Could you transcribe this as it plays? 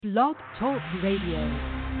Blog Talk Radio.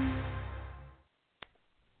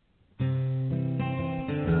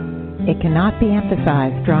 It cannot be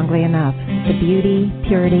emphasized strongly enough, the beauty,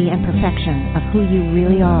 purity, and perfection of who you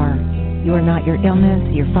really are. You are not your illness,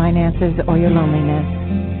 your finances, or your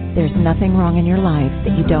loneliness. There's nothing wrong in your life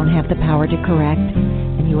that you don't have the power to correct,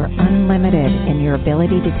 and you are unlimited in your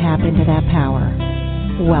ability to tap into that power.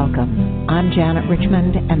 Welcome. I'm Janet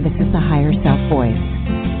Richmond, and this is the Higher Self Voice.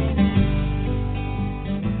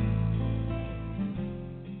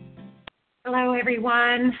 Hello,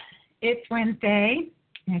 everyone. It's Wednesday,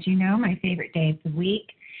 as you know, my favorite day of the week,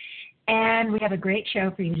 and we have a great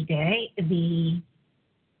show for you today.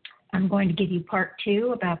 I'm going to give you part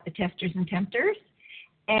 2 about the Testers and Tempters,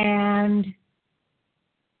 and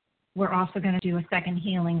we're also going to do a second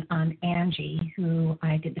healing on Angie, who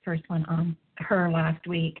I did the first one on her last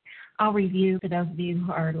week. I'll review, for those of you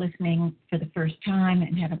who are listening for the first time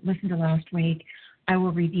and haven't listened to last week, I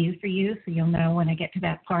will review for you so you'll know when I get to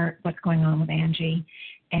that part what's going on with Angie.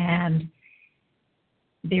 And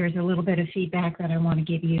there's a little bit of feedback that I want to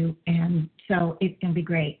give you, and so it's going to be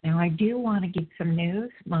great. Now, I do want to give some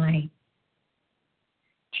news. My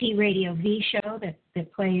T Radio V show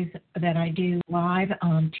that plays, that I do live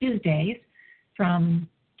on Tuesdays from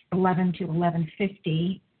 11 to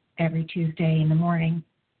 11:50 every Tuesday in the morning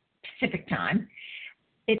Pacific time.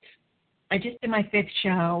 I just did my 5th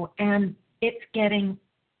show, and it's getting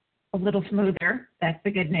a little smoother. That's the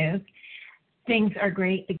good news. Things are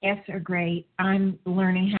great. The guests are great. I'm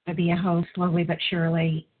learning how to be a host slowly but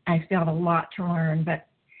surely. I still have a lot to learn, but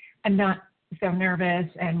I'm not so nervous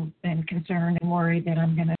and concerned and worried that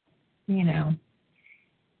I'm going to,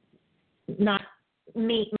 not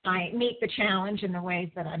meet the challenge in the ways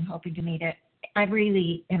that I'm hoping to meet it. I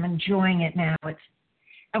really am enjoying it now.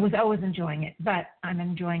 I was always enjoying it, but I'm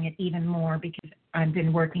enjoying it even more because I've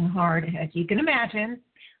been working hard, as you can imagine,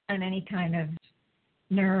 on any kind of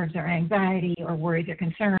nerves or anxiety or worries or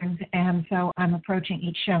concerns. And so I'm approaching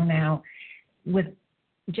each show now with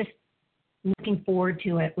just looking forward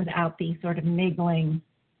to it without the sort of niggling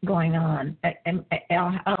going on.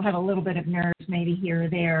 I'll have a little bit of nerves maybe here or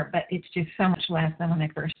there, but it's just so much less than when I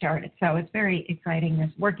first started. So it's very exciting, this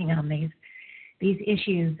working on these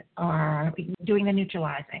issues, are doing the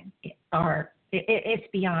neutralizing, it's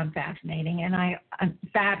beyond fascinating, and I'm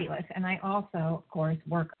fabulous. And I also, of course,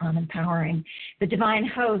 work on empowering the divine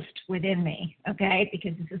host within me, okay,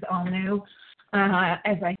 because this is all new.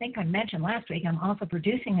 As I think I mentioned last week, I'm also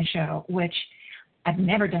producing a show, which I've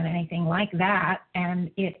never done anything like that, and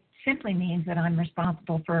it simply means that I'm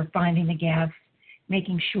responsible for finding the guests,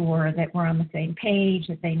 making sure that we're on the same page,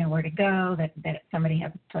 that they know where to go, that somebody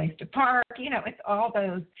has a place to park. It's all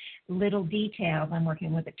those little details. I'm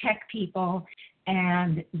working with the tech people,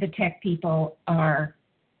 and the tech people are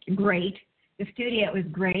great. The studio is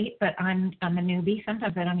great, but I'm a newbie.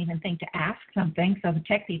 Sometimes I don't even think to ask something, so the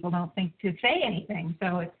tech people don't think to say anything.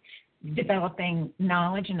 So it's developing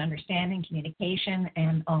knowledge and understanding, communication,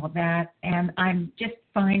 and all of that. And I just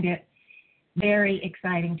find it very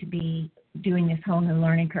exciting to be doing this whole new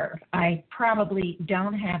learning curve. I probably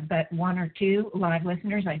don't have but 1 or 2 live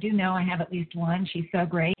listeners. I do know I have at least one. She's so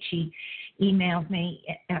great. She emails me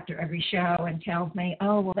after every show and tells me,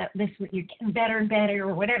 oh, well, you're getting better and better,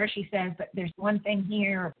 or whatever she says, but there's one thing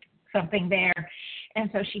here or something there. And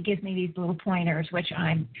so she gives me these little pointers, which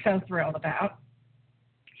I'm so thrilled about.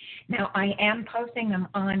 Now, I am posting them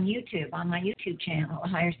on YouTube, on my YouTube channel, The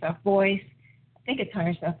Higher Self Voice. I think it's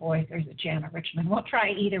Higher Self Voice. There's a Janet Richmond. We'll try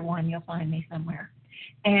either one. You'll find me somewhere.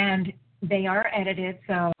 And they are edited,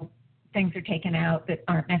 so things are taken out that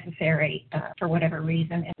aren't necessary for whatever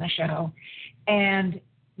reason in the show. And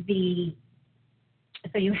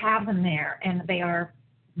so you have them there, and they are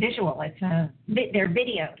visual. They're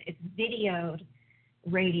videoed. It's videoed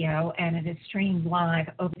radio, and it is streamed live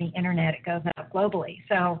over the internet. It goes out globally.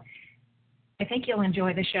 So I think you'll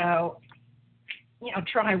enjoy the show.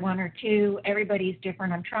 Try 1 or 2. Everybody's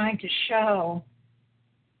different. I'm trying to show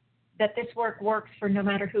that this work works for no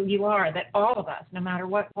matter who you are, that all of us, no matter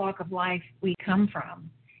what walk of life we come from,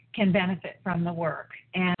 can benefit from the work.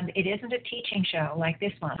 And it isn't a teaching show like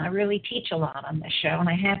this one. I really teach a lot on this show, and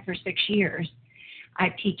I have for 6 years. I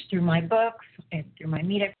teach through my books, and through my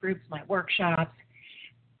meetup groups, my workshops.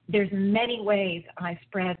 There's many ways I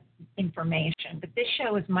spread information, but this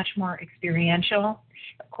show is much more experiential.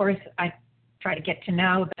 Of course, I try to get to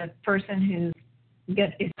know the person who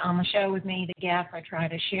is on the show with me, the guest. I try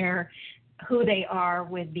to share who they are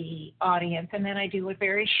with the audience, and then I do a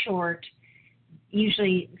very short,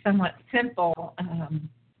 usually somewhat simple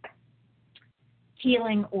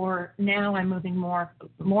healing, or now I'm moving more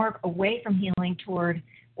away from healing toward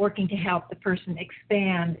working to help the person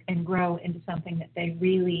expand and grow into something that they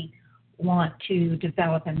really want to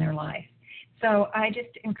develop in their life. So I just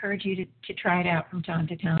encourage you to try it out from time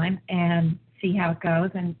to time and see how it goes.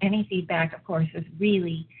 And any feedback, of course, is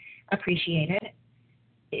really appreciated.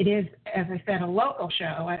 It is, as I said, a local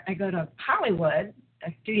show. I go to Hollywood,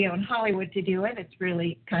 a studio in Hollywood to do it. It's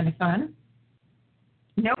really kind of fun.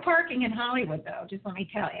 No parking in Hollywood, though, just let me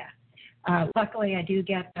tell you. Luckily, I do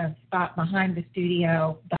get a spot behind the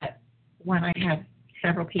studio, but when I have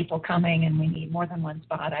several people coming and we need more than one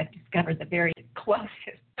spot, I've discovered the very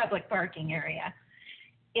closest public parking area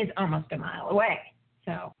is almost a mile away.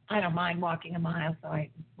 So I don't mind walking a mile, so I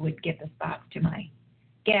would give the spots to my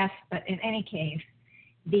guests. But in any case,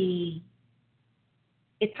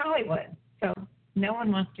 it's Hollywood, so no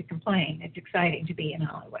one wants to complain. It's exciting to be in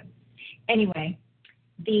Hollywood. Anyway,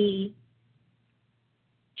 the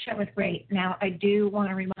show is great. Now, I do want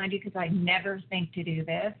to remind you, because I never think to do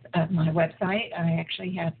this, of my website. I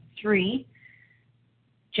actually have 3,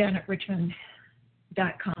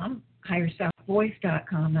 JanetRichmond.com,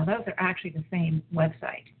 HigherSelfVoice.com. Now, those are actually the same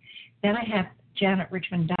website. Then I have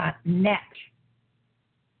JanetRichmond.net,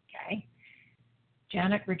 okay?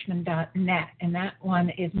 JanetRichmond.net, and that one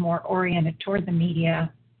is more oriented toward the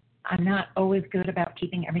media. I'm not always good about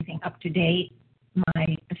keeping everything up to date.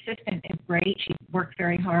 My assistant is great. She works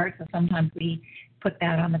very hard, so sometimes we put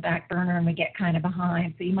that on the back burner and we get kind of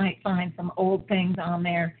behind. So you might find some old things on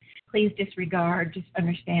there. Please disregard. Just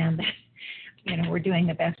understand that, we're doing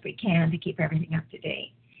the best we can to keep everything up to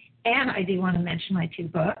date. And I do want to mention my 2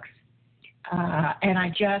 books. And I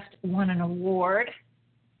just won an award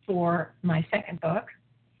for my second book.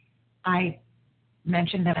 I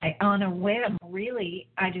mentioned that on a whim, really,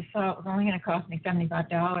 I just saw it was only going to cost me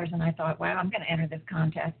 $75, and I thought, wow, I'm going to enter this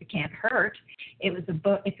contest. It can't hurt. It's a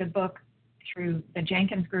book through the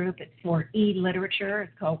Jenkins Group. It's for e-literature.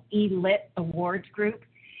 It's called E-Lit Awards Group,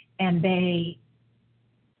 and the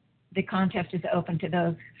contest is open to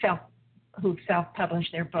those who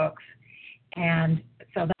self-publish their books, and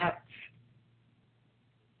so that's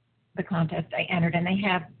the contest I entered, and they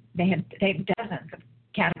have dozens of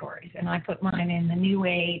categories, and I put mine in the New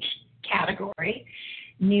Age category,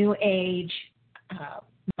 New Age,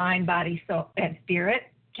 Mind, Body, Soul, and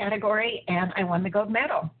Spirit category, and I won the gold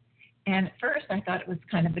medal. And at first I thought it was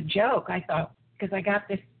kind of a joke. I thought, because I got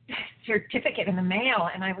this certificate in the mail,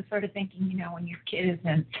 and I was sort of thinking, when your kid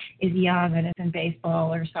is young and is in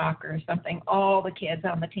baseball or soccer or something, all the kids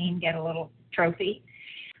on the team get a little trophy.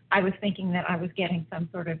 I was thinking that I was getting some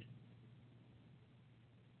sort of,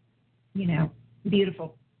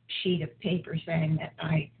 beautiful sheet of paper saying that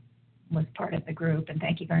I was part of the group, and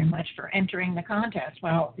thank you very much for entering the contest.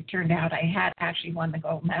 Well, it turned out I had actually won the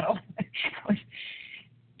gold medal. I was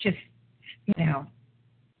just,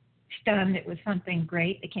 stunned. It was something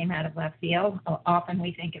great that came out of left field. Often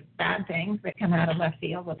we think of bad things that come out of left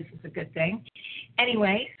field. Well, this is a good thing.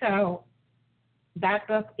 Anyway, so that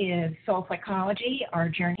book is Soul Psychology, Our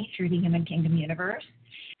Journey Through the Human Kingdom Universe.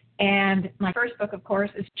 And my first book, of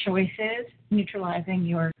course, is Choices, Neutralizing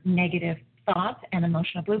Your Negative Thoughts and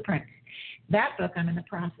Emotional Blueprints. That book I'm in the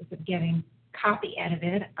process of getting copy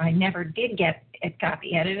edited. I never did get it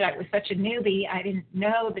copy edited. I was such a newbie, I didn't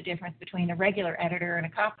know the difference between a regular editor and a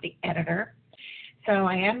copy editor. So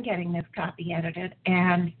I am getting this copy edited,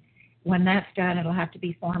 and when that's done, it'll have to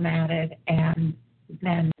be formatted, and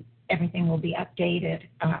then everything will be updated.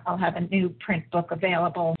 I'll have a new print book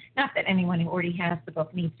available. Not that anyone who already has the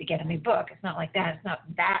book needs to get a new book. It's not like that. It's not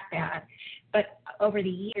that bad. But over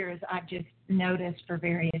the years, I've just noticed, for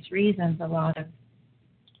various reasons, a lot of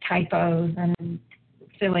typos and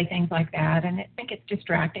silly things like that. And I think it's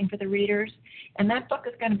distracting for the readers. And that book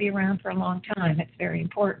is going to be around for a long time. It's very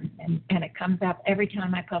important. And it comes up every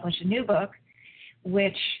time I publish a new book,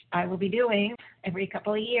 which I will be doing every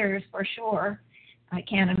couple of years for sure. I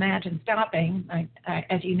can't imagine stopping.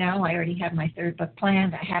 As you know, I already have my 3rd book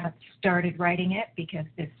planned. I haven't started writing it because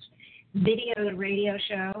this video to radio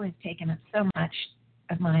show has taken up so much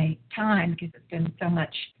of my time, because it's been so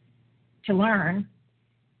much to learn.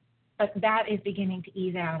 But that is beginning to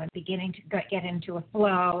ease out. I'm beginning to get into a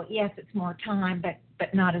flow. Yes, it's more time,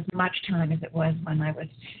 but not as much time as it was when I was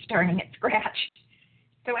starting at scratch.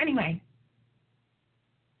 So anyway,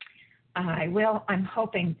 I'm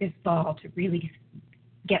hoping this fall to really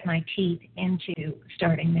get my teeth into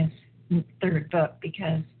starting this 3rd book,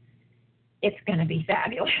 because it's going to be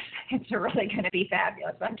fabulous. It's really going to be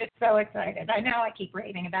fabulous. I'm just so excited. I know I keep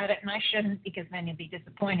raving about it, and I shouldn't, because then you'll be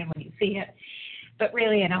disappointed when you see it. But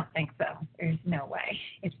really, I don't think so. There's no way.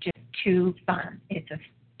 It's just too fun. It's a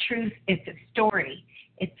story.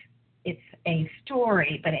 It's a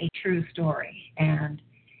story, but a true story. And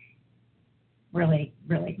really,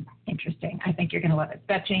 really interesting. I think you're going to love it.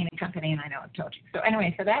 Beth Jane and Company, and I know I've told you. So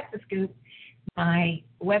anyway, so that's the scoop. My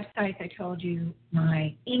websites, I told you,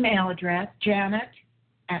 my email address,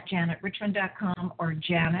 janet@janetrichmond.com or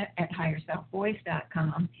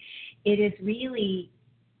janet@higherselfvoice.com. It is really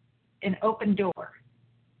an open door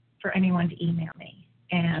for anyone to email me.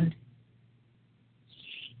 And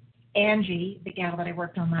Angie, the gal that I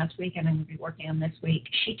worked on last week and I'm going to be working on this week,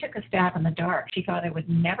 she took a stab in the dark. She thought I would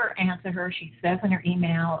never answer her. She says in her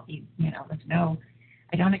email,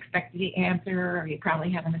 I don't expect you to answer, or you probably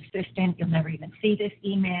have an assistant. You'll never even see this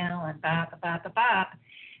email, and bop.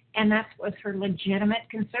 And that was her legitimate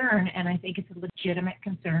concern, and I think it's a legitimate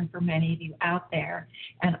concern for many of you out there.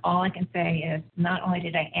 And all I can say is not only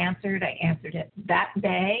did I answer it that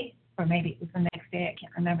day, or maybe it was the next day, I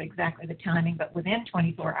can't remember exactly the timing, but within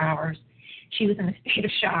 24 hours, she was in a state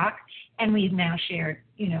of shock, and we've now shared,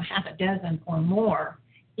 half a dozen or more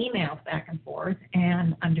emails back and forth,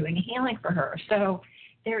 and I'm doing a healing for her. So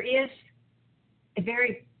there is a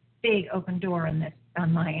very big open door on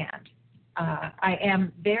my end. I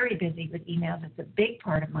am very busy with emails. It's a big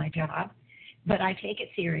part of my job, but I take it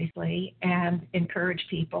seriously and encourage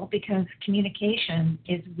people because communication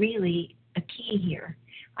is really a key here.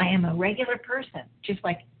 I am a regular person, just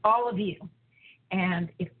like all of you. And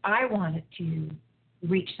if I wanted to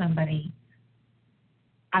reach somebody,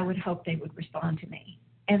 I would hope they would respond to me.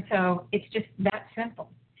 And so it's just that simple.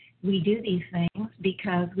 We do these things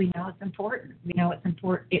because we know it's important. We know it's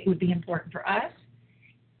important. It would be important for us,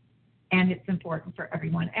 and it's important for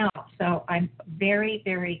everyone else. So I'm very,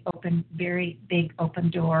 very open, very big open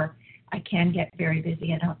door. I can get very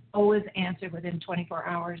busy. I don't always answer within 24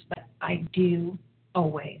 hours, but I do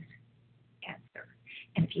always answer.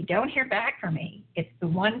 And if you don't hear back from me, it's the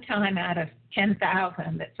one time out of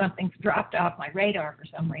 10,000 that something's dropped off my radar for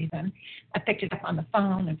some reason. I picked it up on the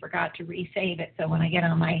phone and forgot to resave it. So when I get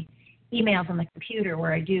on my emails on the computer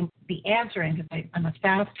where I do the answering, because I'm a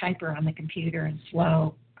fast typer on the computer and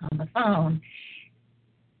slow on the phone,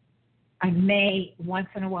 I may, once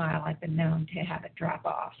in a while, I've been known to have it drop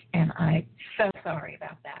off. And I'm so sorry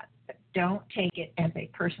about that. But don't take it as a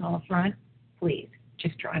personal affront, please.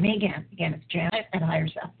 Just try me again. Again, it's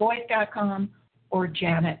janet@higherselfvoice.com or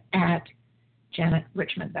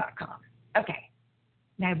janet@janetrichmond.com. Okay.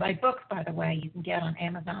 Now, my books, by the way, you can get on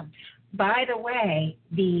Amazon. By the way,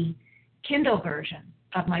 the Kindle version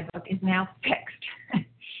of my book is now fixed.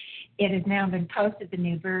 It has now been posted, the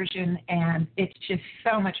new version, and it's just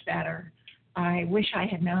so much better. I wish I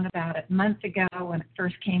had known about it months ago when it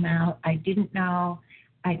first came out. I didn't know.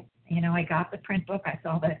 I got the print book.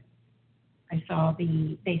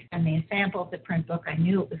 They sent me a sample of the print book. I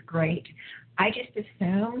knew it was great. I just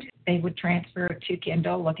assumed they would transfer it to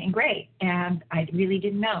Kindle looking great, and I really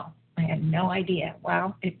didn't know. I had no idea.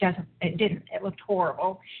 Well, it didn't. It looked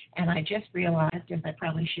horrible, and I just realized, as I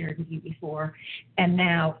probably shared with you before, and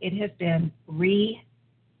now it has been I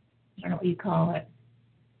don't know what you call it,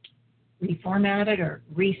 reformatted or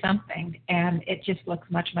re-something, and it just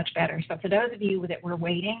looks much, much better. So for those of you that were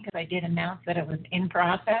waiting, because I did announce that it was in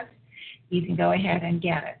process, you can go ahead and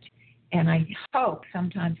get it. And I hope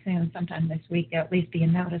sometime soon, sometime this week, there'll at least be a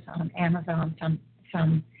notice on Amazon,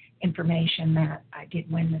 some information that I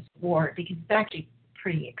did win this award, because it's actually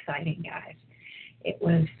pretty exciting, guys.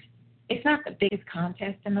 It's not the biggest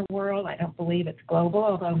contest in the world. I don't believe it's global,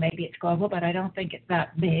 although maybe it's global, but I don't think it's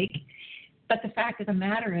that big. But the fact of the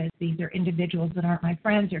matter is these are individuals that aren't my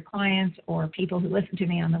friends or clients or people who listen to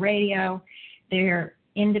me on the radio. They're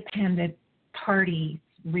independent parties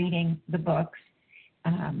reading the books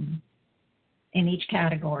in each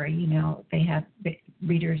category. They have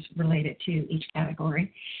readers related to each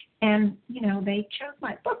category. And, they chose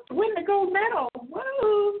my book to win the gold medal.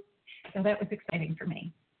 Woo! So that was exciting for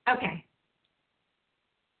me. Okay.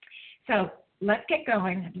 So let's get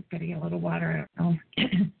going. I'm just going to get a little water out.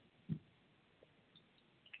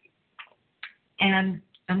 And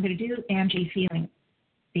I'm going to do Angie's healing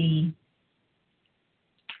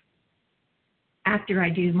after I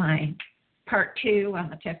do my part 2 on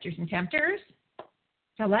the Testers and Tempters.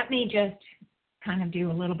 So let me just kind of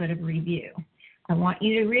do a little bit of review. I want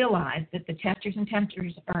you to realize that the Testers and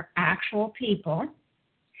Tempters are actual people,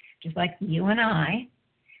 just like you and I,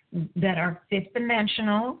 that are fifth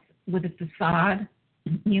dimensional with a facade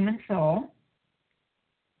human soul.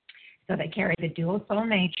 So they carry the dual soul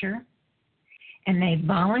nature, and they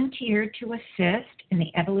volunteer to assist in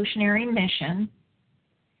the evolutionary mission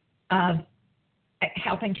of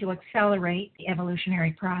helping to accelerate the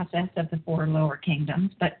evolutionary process of the 4 lower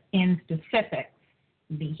kingdoms, but in specific,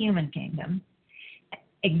 the human kingdom,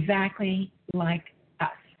 exactly like us.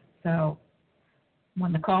 So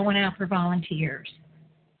when the call went out for volunteers,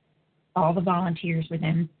 all the volunteers were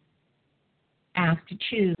then asked to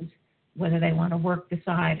choose whether they want to work the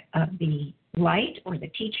side of the light or the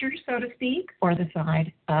teacher, so to speak, or the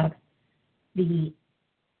side of the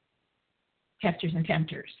testers and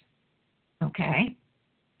tempters. Okay?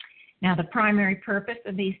 Now, the primary purpose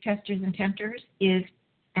of these testers and tempters is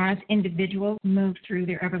as individuals move through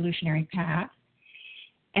their evolutionary path,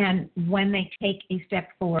 and when they take a step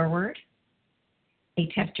forward, a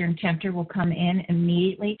tester and tempter will come in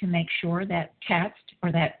immediately to make sure that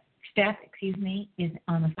step is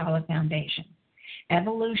on a solid foundation.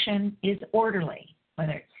 Evolution is orderly,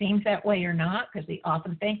 whether it seems that way or not, because we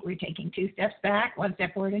often think we're taking 2 steps back, 1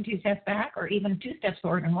 step forward and 2 steps back, or even 2 steps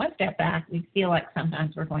forward and 1 step back. We feel like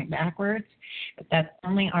sometimes we're going backwards, but that's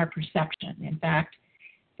only our perception. In fact,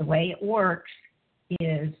 the way it works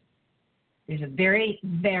is there's a very,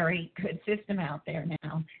 very good system out there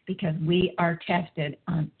now because we are tested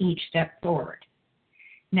on each step forward.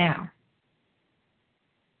 Now,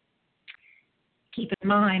 keep in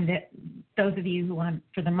mind that those of you who I'm,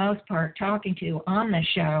 for the most part, talking to on this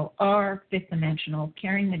show are fifth dimensional,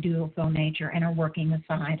 carrying the dual soul nature, and are working the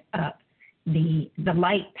side up the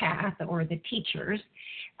light path or the teachers.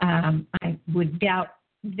 I would doubt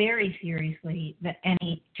very seriously that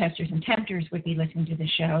any testers and tempters would be listening to the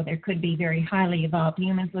show. There could be very highly evolved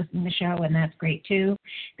humans listening to the show, and that's great too,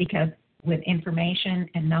 because with information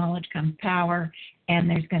and knowledge comes power, and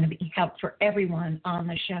there's going to be help for everyone on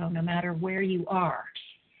the show, no matter where you are.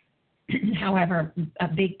 However, a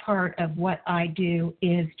big part of what I do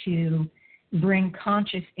is to bring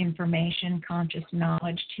conscious information, conscious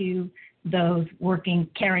knowledge to those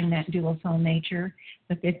carrying that dual soul nature,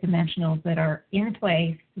 the fifth dimensionals that are in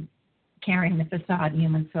place, carrying the facade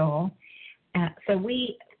human soul. So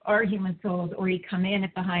we are human souls, or you come in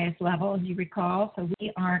at the highest level, as you recall, so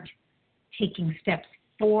we aren't taking steps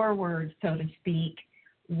forward, so to speak,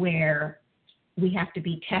 where we have to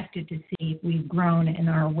be tested to see if we've grown in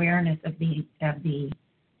our awareness of the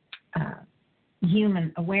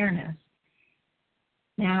human awareness.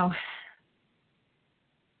 Now,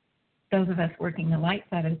 those of us working the light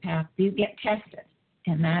side of the path do get tested,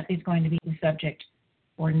 and that is going to be the subject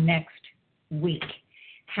for next week.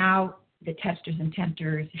 How the testers and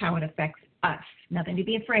tempters, how it affects us. Nothing to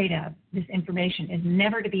be afraid of. This information is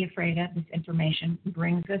never to be afraid of. This information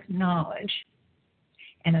brings us knowledge.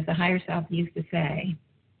 And as the higher self used to say,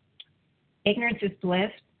 ignorance is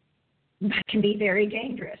bliss, but can be very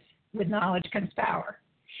dangerous. With knowledge comes power.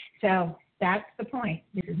 So that's the point.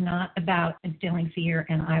 This is not about instilling fear,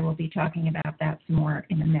 and I will be talking about that some more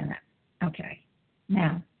in a minute. Okay.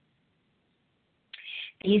 Now,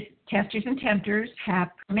 these testers and tempters have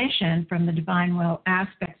permission from the divine will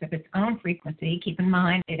aspects of its own frequency. Keep in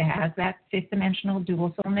mind, it has that fifth dimensional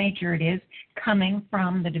dual soul nature. It is coming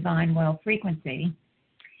from the divine will frequency.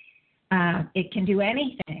 It can do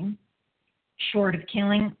anything short of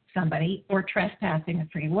killing somebody or trespassing a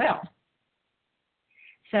free will.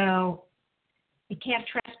 So it can't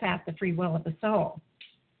trespass the free will of the soul,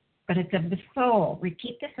 but it's of the soul.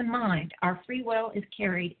 Keep this in mind. Our free will is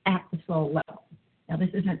carried at the soul level. Now, this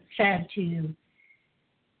isn't said to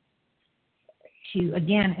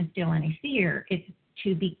again, instill any fear. It's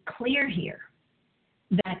to be clear here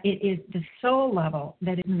that it is the soul level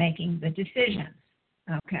that is making the decisions,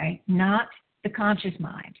 okay? Not the conscious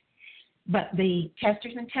mind. But the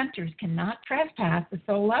testers and tempters cannot trespass the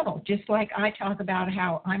soul level, just like I talk about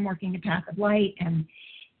how I'm working the path of light, and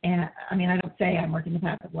I mean, I don't say I'm working the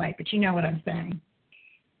path of light, but you know what I'm saying.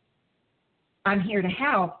 I'm here to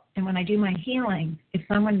help, and when I do my healing, if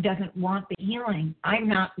someone doesn't want the healing, I'm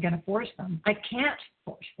not going to force them. I can't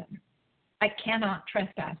force them. I cannot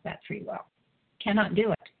trespass that free will. Cannot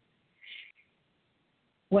do it.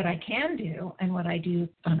 What I can do, and what I do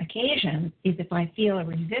on occasion, is if I feel a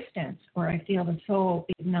resistance or I feel the soul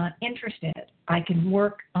is not interested, I can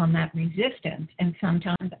work on that resistance, and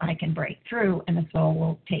sometimes I can break through and the soul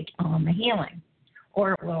will take on the healing,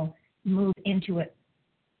 or it will move into it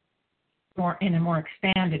more in a more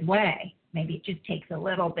expanded way. Maybe it just takes a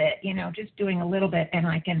little bit, just doing a little bit, and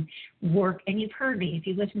I can work. And you've heard me, if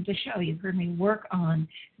you listen to the show, you've heard me work on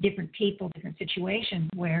different people, different situations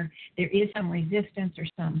where there is some resistance or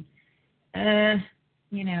some,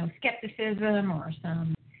 skepticism or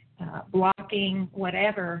some blocking,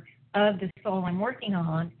 whatever, of the soul I'm working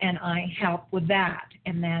on, and I help with that.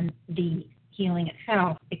 And then the healing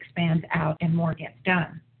itself expands out and more gets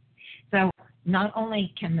done. So not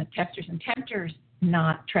only can the testers and tempters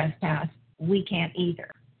not trespass, we can't either.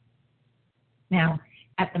 Now,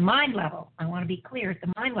 at the mind level, I want to be clear, at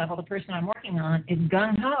the mind level, the person I'm working on is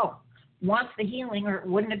gung-ho, wants the healing or it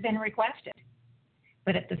wouldn't have been requested.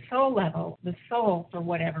 But at the soul level, the soul, for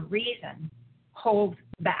whatever reason, holds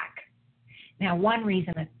back. Now, one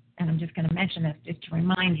reason that, and I'm just going to mention this just to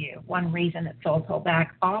remind you, one reason that souls hold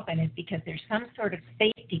back often is because there's some sort of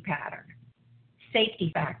safety factor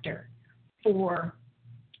for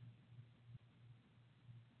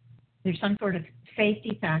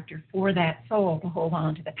that soul to hold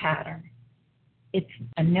on to the pattern. It's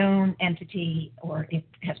a known entity, or it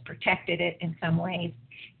has protected it in some ways.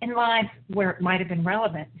 In lives where it might have been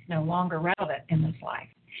relevant, it's no longer relevant in this life.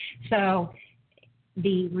 So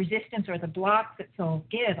the resistance or the blocks that souls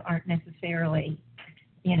give aren't necessarily,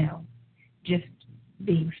 just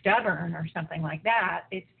being stubborn or something like that.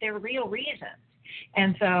 It's their real reasons.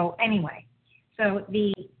 And so anyway,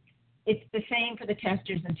 it's the same for the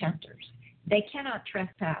testers and tempters. They cannot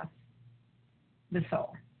trespass the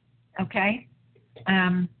soul, okay?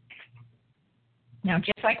 Now,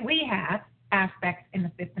 just like we have aspects in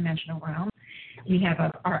the fifth dimensional realm, we have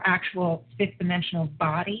our actual fifth dimensional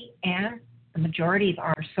body and the majority of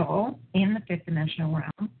our soul in the fifth dimensional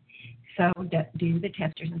realm. So do the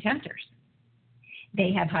testers and tempters.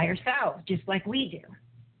 They have higher selves, just like we do.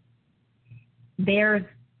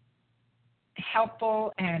 They're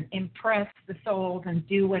helpful and impress the souls and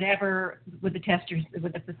do whatever with the testers,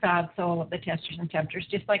 with the facade soul of the testers and tempters,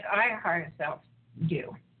 just like our higher selves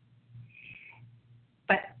do.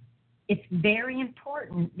 But it's very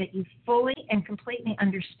important that you fully and completely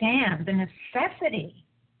understand the necessity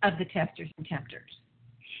of the testers and tempters,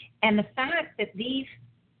 and the fact that these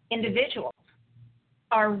individuals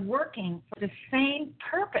are working for the same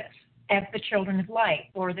purpose as the children of light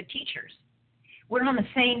or the teachers. We're on the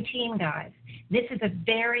same team, guys. This is a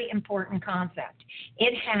very important concept.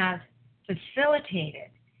 It has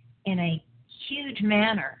facilitated in a huge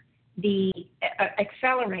manner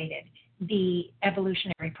accelerated the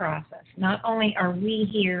evolutionary process. Not only are we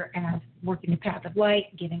here as working the path of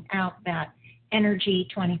light, giving out that energy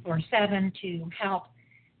 24/7 to help,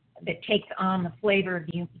 that takes on the flavor of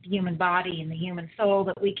the human body and the human soul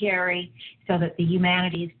that we carry, so that the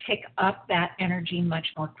humanities pick up that energy much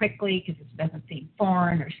more quickly because it doesn't seem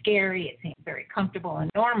foreign or scary. It seems very comfortable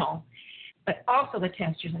and normal. But also the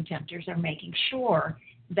testers and tempters are making sure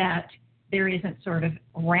that there isn't sort of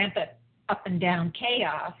rampant up and down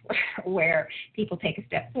chaos where people take a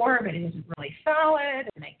step forward, but it isn't really solid,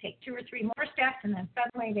 and they take 2 or 3 more steps, and then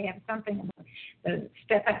suddenly they have something, the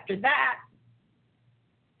step after that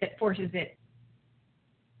forces it,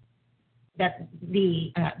 that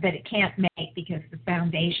it can't make, because the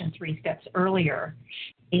foundation 3 steps earlier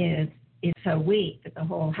is so weak that the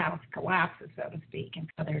whole house collapses, so to speak. And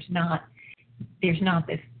so there's not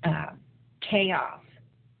this chaos,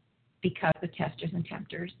 because the testers and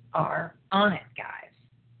tempters are on it, guys.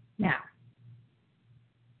 Now,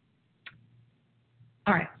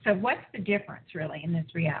 all right, so what's the difference really in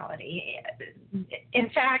this reality? In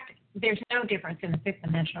fact, there's no difference in the fifth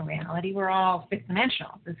dimensional reality. We're all fifth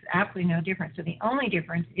dimensional. There's absolutely no difference. So the only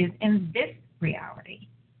difference is in this reality.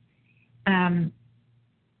 Now,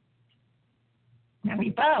 we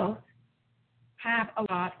both have a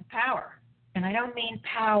lot of power. And I don't mean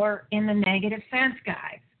power in the negative sense,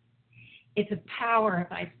 guys. It's a power, as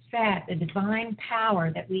I said, the divine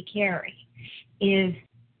power that we carry is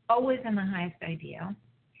always in the highest ideal.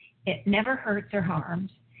 It never hurts or harms,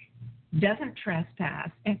 doesn't trespass,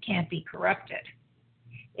 and can't be corrupted.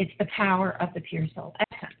 It's the power of the pure soul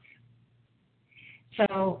essence.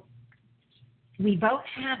 So we both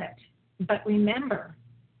have it, but remember,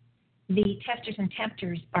 the testers and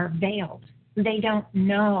tempters are veiled. They don't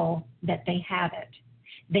know that they have it.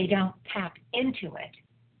 They don't tap into it.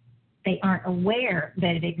 They aren't aware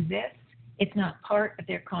that it exists. It's not part of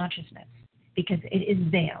their consciousness because it is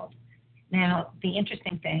veiled. Now, the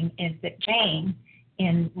interesting thing is that Jane,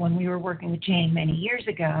 when we were working with Jane many years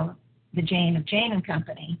ago, the Jane of Jane and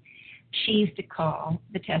Company, she used to call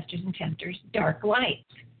the testers and tempters dark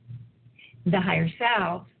lights. The higher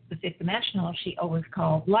selves, the fifth dimensional, she always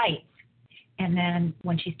called lights. And then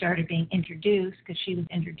when she started being introduced, because she was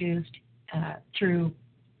introduced through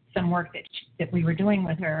some work that we were doing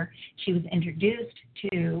with her, she was introduced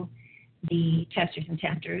to the testers and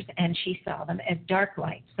tempters, and she saw them as dark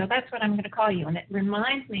lights. So that's what I'm going to call you. And it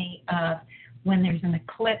reminds me of when there's an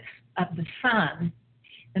eclipse of the sun,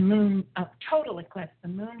 the moon, a total eclipse, the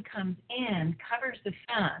moon comes in, covers the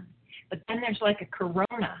sun, but then there's like a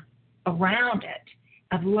corona around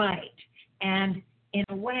it of light. And in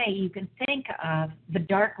a way, you can think of the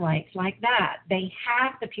dark lights like that. They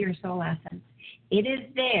have the pure soul essence. It is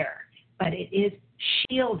there, but it is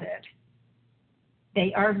shielded.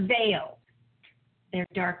 They are veiled. They're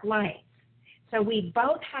dark lights. So we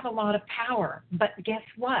both have a lot of power, but guess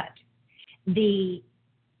what? The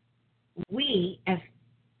we, as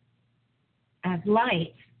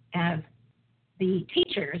lights, as the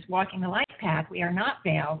teachers walking the light path, we are not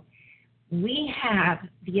veiled. We have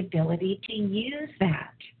the ability to use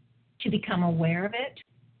that, to become aware of it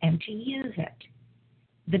and to use it.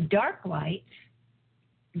 The dark lights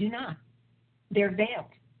do not. They're veiled.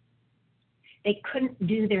 They couldn't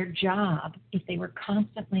do their job if they were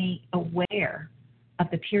constantly aware of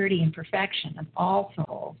the purity and perfection of all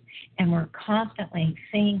souls and were constantly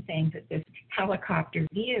seeing things at this helicopter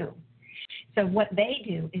view. So what they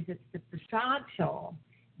do is it's the facade soul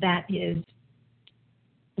that is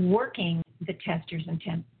working the testers and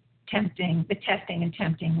the testing and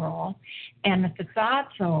tempting role, and the facade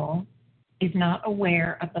soul is not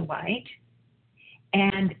aware of the light,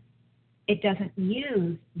 and it doesn't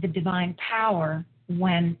use the divine power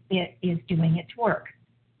when it is doing its work.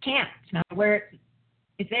 Can't. It's not aware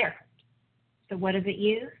it's there. So what does it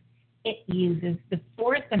use? It uses the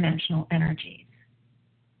fourth dimensional energies.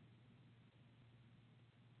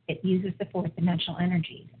 It uses the fourth dimensional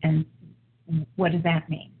energies. And what does that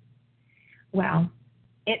mean? Well,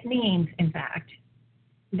 it means, in fact,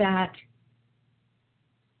 that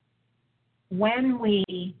when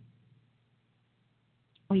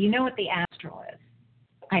you know what the astral is,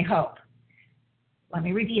 I hope. Let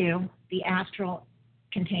me review. The astral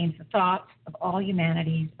contains the thoughts of all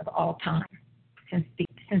humanities of all time, since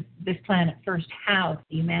this planet first housed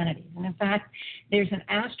the humanities. And in fact, there's an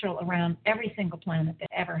astral around every single planet that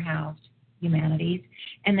ever housed humanities,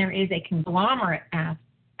 and there is a conglomerate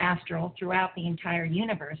astral throughout the entire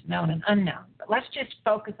universe, known and unknown. But let's just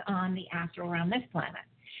focus on the astral around this planet.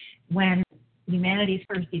 When humanities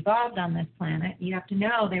first evolved on this planet, you have to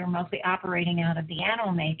know they were mostly operating out of the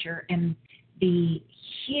animal nature, and the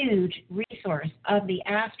huge resource of the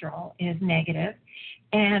astral is negative,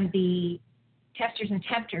 and the testers and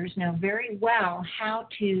tempters know very well how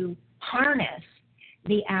to harness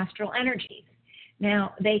the astral energies.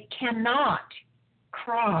 Now, they cannot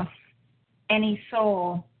cross any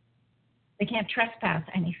soul. They can't trespass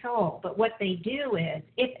any soul. But what they do is,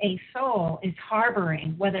 if a soul is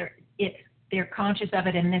harboring, whether they're conscious of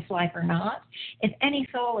it in this life or not, if any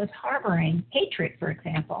soul is harboring hatred, for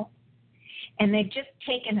example, and they've just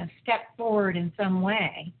taken a step forward in some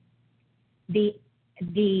way, the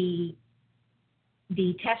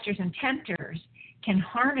testers and tempters can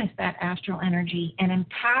harness that astral energy and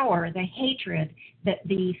empower the hatred that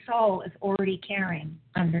the soul is already carrying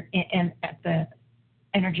at the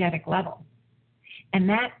energetic level. And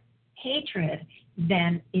that hatred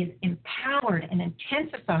then is empowered and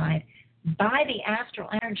intensified by the astral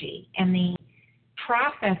energy, and the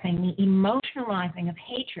processing, the emotionalizing of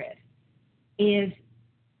hatred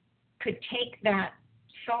could take that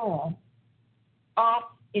soul off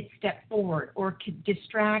its step forward, or could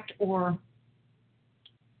distract, or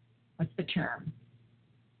what's the term?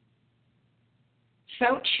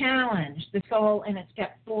 So challenge the soul in its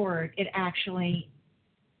step forward, it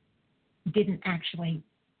didn't actually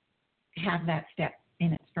have that step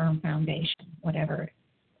in its firm foundation, whatever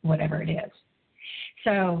it is.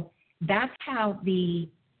 So that's how the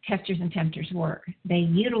testers and tempters work. They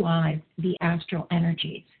utilize the astral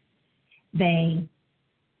energies. They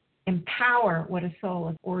empower what a soul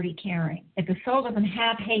is already carrying. If the soul doesn't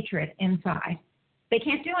have hatred inside, they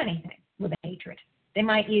can't do anything with the hatred. They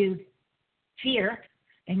might use fear,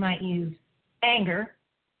 they might use anger,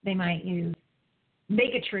 they might use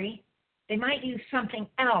bigotry, they might use something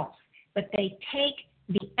else, but they take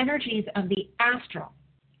the energies of the astral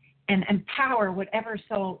and empower whatever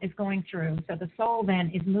soul is going through. So the soul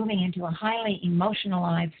then is moving into a highly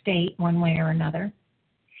emotionalized state one way or another,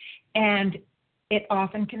 and it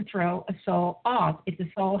often can throw a soul off if the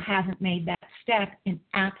soul hasn't made that step in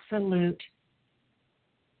an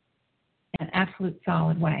absolute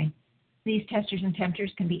solid way. These testers and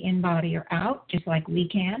tempters can be in body or out, just like we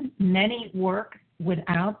can. Many work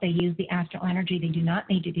without. They use the astral energy. They do not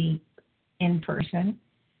need to be in person.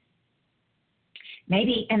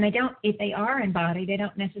 Maybe, and they don't, if they are in body, they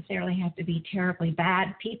don't necessarily have to be terribly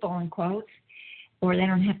bad people, in quotes, or they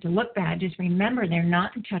don't have to look bad. Just remember, they're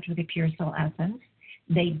not in touch with the pure soul essence.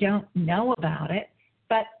 They don't know about it,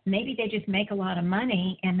 but maybe they just make a lot of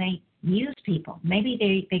money and they use people.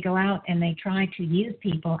 Maybe they go out and they try to use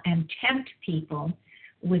people and tempt people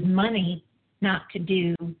with money not to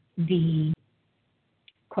do the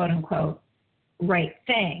quote-unquote right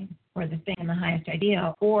thing, or the thing in the highest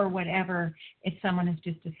ideal, or whatever, if someone has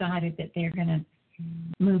just decided that they're going to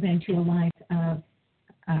move into a life of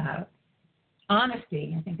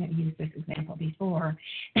honesty. I think I've used this example before.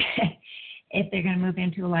 If they're going to move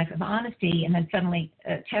into a life of honesty, and then suddenly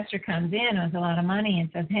a tester comes in with a lot of money and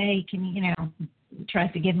says, hey, can you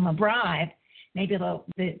tries to give them a bribe, maybe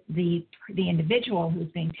the individual who's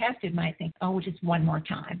being tested might think, oh, just one more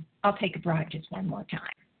time. I'll take a bribe just one more time.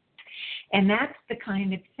 And that's the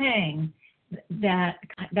kind of thing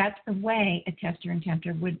that's the way a tester and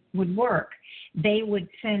tempter would work. They would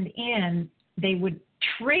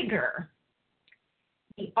trigger,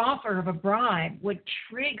 the offer of a bribe would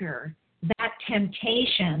trigger that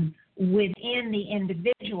temptation within the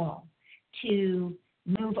individual to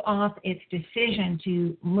move off its decision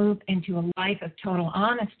to move into a life of total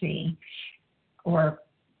honesty, or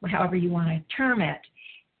however you want to term it,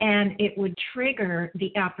 and it would trigger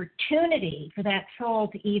the opportunity for that soul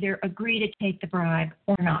to either agree to take the bribe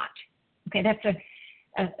or not. Okay, that's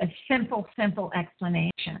a simple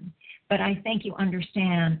explanation, but I think you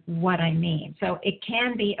understand what I mean. So it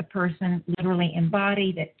can be a person literally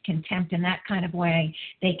embodied that can tempt in that kind of way.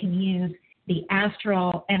 They can use the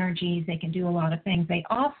astral energies. They can do a lot of things. They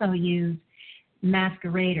also use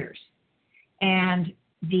masqueraders. And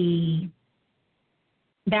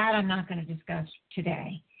that I'm not going to discuss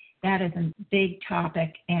today. That is a big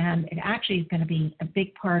topic, and it actually is going to be a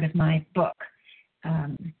big part of my book,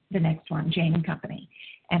 the next one, Jane and Company.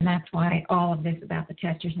 And that's why all of this about the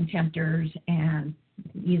testers and tempters and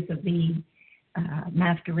use of the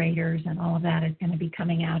masqueraders and all of that is going to be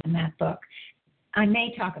coming out in that book. I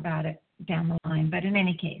may talk about it down the line, but in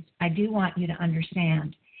any case, I do want you to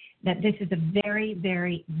understand that this is a very,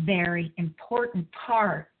 very, very important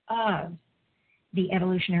part of the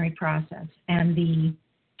evolutionary process, and the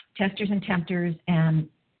testers and tempters and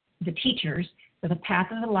the teachers, so the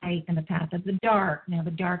path of the light and the path of the dark. Now,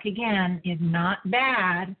 the dark, again, is not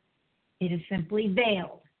bad. It is simply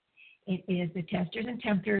veiled. It is the testers and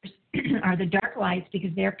tempters are the dark lights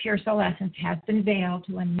because their pure soul essence has been veiled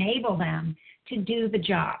to enable them to do the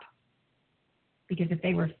job. Because if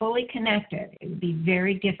they were fully connected, it would be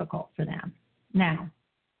very difficult for them. Now,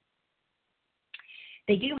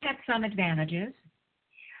 they do have some advantages.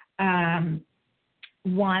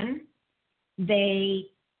 One,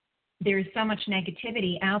 there's so much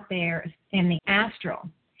negativity out there in the astral,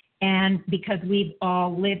 and because we've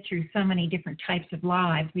all lived through so many different types of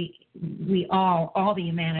lives, we all the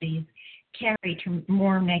humanities carry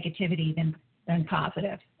more negativity than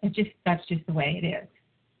positive. That's just the way it is.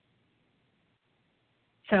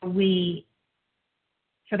 So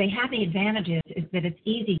they have the advantages is that it's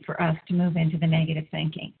easy for us to move into the negative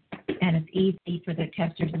thinking. And it's easy for the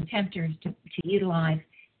testers and tempters to utilize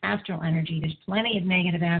astral energy. There's plenty of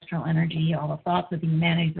negative astral energy, all the thoughts of the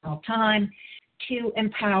humanities at all time, to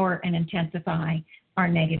empower and intensify our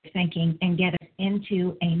negative thinking and get us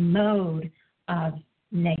into a mode of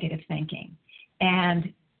negative thinking.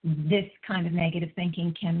 And this kind of negative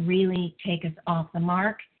thinking can really take us off the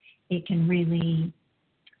mark. It can really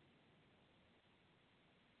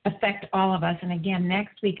affect all of us. And again,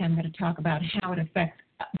 next week I'm going to talk about how it affects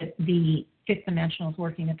the fifth dimensionals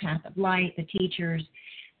working the path of light, the teachers.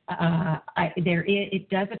 It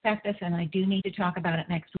does affect us, and I do need to talk about it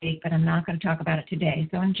next week, but I'm not going to talk about it today.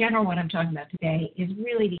 So in general, what I'm talking about today is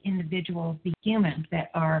really the individuals, the humans that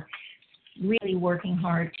are really working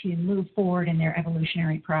hard to move forward in their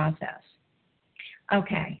evolutionary process.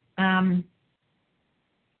 Okay.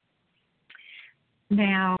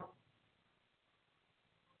 Now,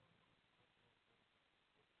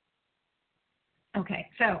 okay,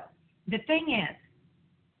 so the thing is,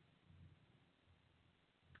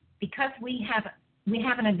 because we have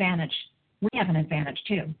an advantage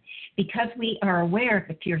too, because we are aware of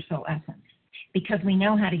the pure soul essence, because we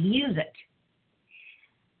know how to use it,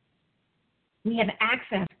 we have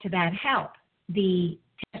access to that help. The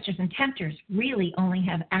testers and tempters really only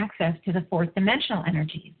have access to the fourth dimensional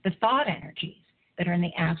energies, the thought energies that are in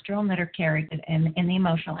the astral and that are carried in the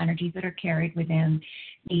emotional energies that are carried within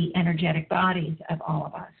the energetic bodies of all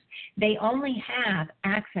of us. They only have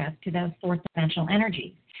access to those fourth dimensional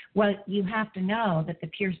energies. Well, you have to know that the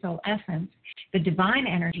pure soul essence, the divine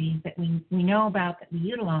energies that we know about, that we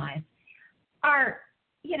utilize, are,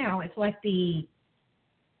 it's like the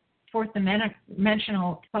fourth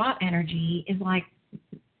dimensional thought energy is like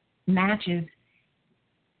matches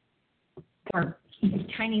or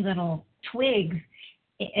tiny little twigs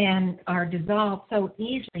and are dissolved so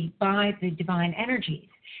easily by the divine energies.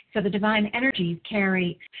 So the divine energies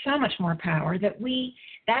carry so much more power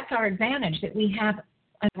that's our advantage, that we have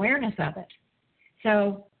an awareness of it.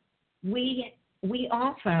 So we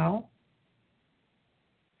also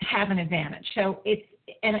have an advantage. So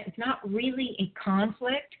it's not really a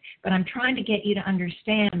conflict, but I'm trying to get you to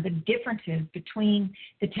understand the differences between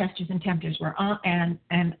the testers and tempters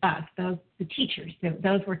and us, the teachers,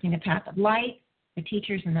 those working the path of light, the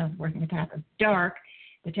teachers, and those working the path of dark.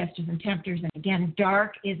 the Testers and Tempters. And again,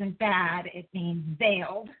 dark isn't bad. It means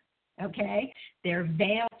veiled, okay? They're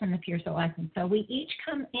veiled from the pure soul essence. So we each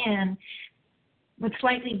come in with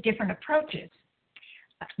slightly different approaches,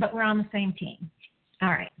 but we're on the same team. All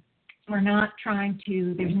right. We're not trying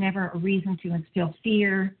to, there's never a reason to instill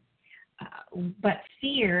fear, but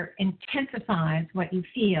fear intensifies what you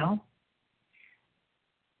feel.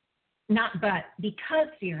 Not but, because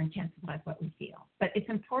fear intensifies what we feel. But it's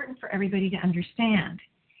important for everybody to understand.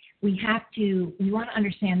 We want to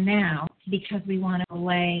understand now because we want to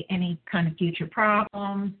allay any kind of future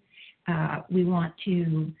problems.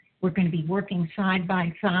 We're going to be working side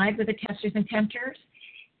by side with the Testers and Tempters.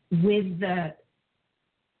 With the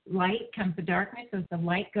light comes the darkness. As the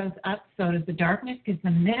light goes up, so does the darkness, because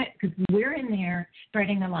we're in there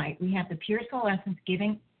spreading the light. We have the pure soul essence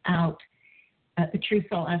giving out, the true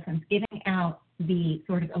soul essence giving out the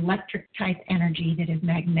sort of electric type energy that is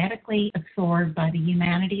magnetically absorbed by the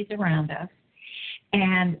humanities around us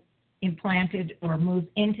and implanted or moved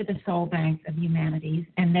into the soul banks of humanities.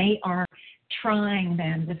 And they are trying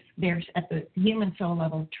then, they're at the human soul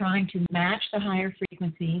level, trying to match the higher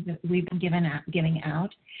frequencies that we've been giving out.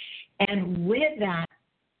 And with that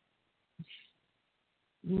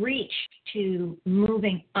reach to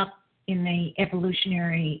moving up in the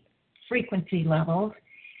evolutionary frequency levels,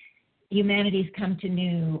 humanities come to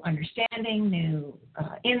new understanding, new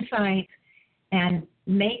insights, and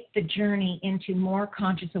make the journey into more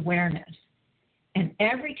conscious awareness. And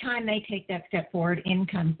every time they take that step forward, in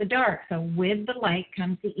comes the dark. So with the light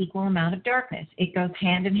comes the equal amount of darkness. It goes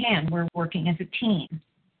hand in hand. We're working as a team.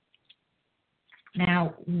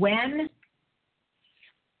 Now, right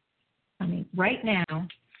now,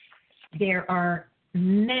 there are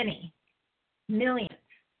many, millions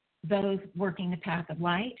those working the path of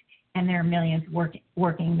light, and there are millions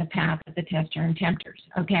working the path of the Tester and Tempters,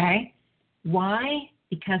 okay? Why?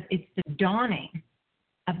 Because it's the dawning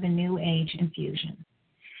of the New Age infusion.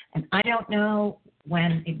 And I don't know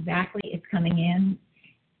when exactly it's coming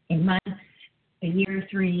in months, a year,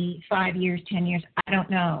 3, 5 years, 10 years, I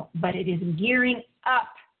don't know. But it is gearing up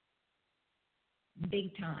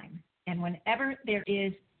big time. And whenever there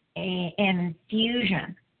is an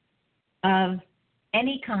infusion of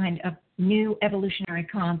any kind of new evolutionary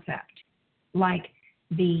concept, like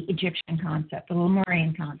the Egyptian concept, the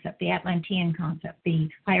Lemurian concept, the Atlantean concept, the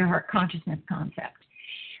higher heart consciousness concept,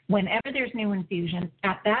 whenever there's new infusion,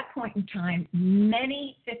 at that point in time,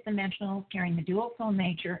 many fifth dimensionals carrying the dual soul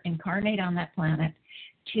nature incarnate on that planet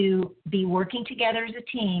to be working together as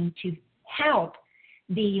a team to help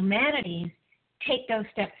the humanities take those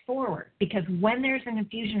steps forward. Because when there's an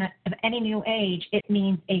infusion of any new age, it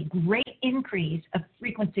means a great increase of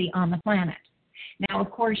frequency on the planet. Now, of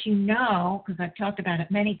course, you know, because I've talked about it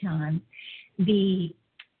many times, the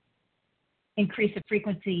increase of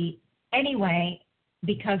frequency anyway,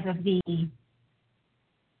 because of the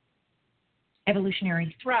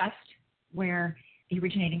evolutionary thrust, where the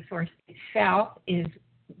originating source itself is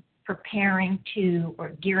preparing to, or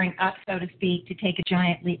gearing up, so to speak, to take a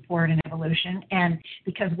giant leap forward in evolution. And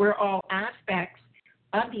because we're all aspects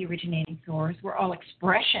of the originating source, we're all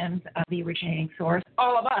expressions of the originating source,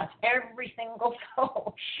 all of us, every single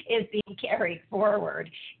soul is being carried forward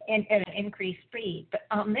at an increased speed. But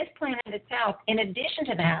on this planet itself, in addition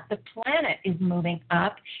to that, the planet is moving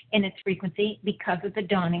up in its frequency because of the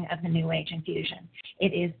dawning of the New Age infusion.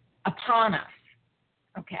 It is upon us.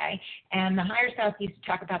 Okay, and the higher self used to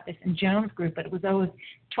talk about this in Joan's group, but it was always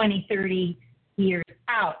 20, 30 years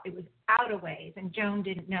out. It was out a ways, and Joan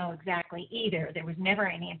didn't know exactly either. There was never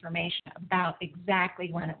any information about exactly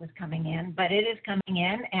when it was coming in, but it is coming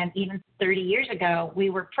in, and even 30 years ago, we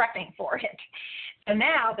were prepping for it. So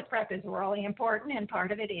now the prep is really important, and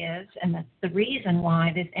part of it is, and that's the reason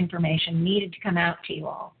why this information needed to come out to you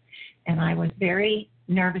all. And I was very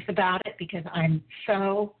nervous about it because I'm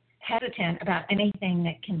so hesitant about anything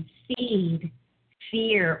that can feed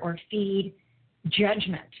fear or feed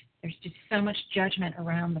judgment. There's just so much judgment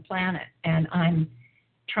around the planet, and I'm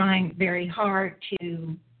trying very hard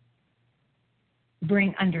to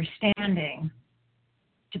bring understanding,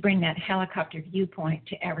 to bring that helicopter viewpoint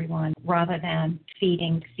to everyone rather than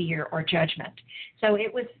feeding fear or judgment. So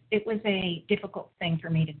it was a difficult thing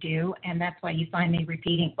for me to do, and that's why you find me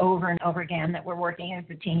repeating over and over again that we're working as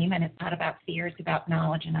a team, and it's not about fear, it's about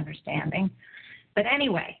knowledge and understanding. But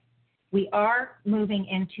anyway, we are moving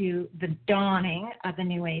into the dawning of the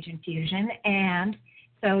New Age infusion, and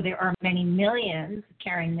so there are many millions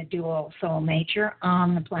carrying the dual soul nature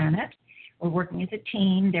on the planet. We're working as a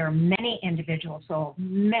team. There are many individual souls,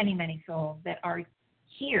 many, many souls that are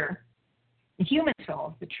here, the human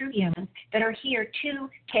souls, the true humans, that are here to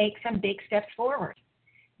take some big steps forward.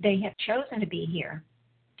 they have chosen to be here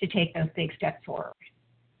to take those big steps forward.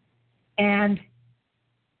 And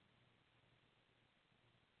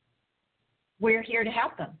we're here to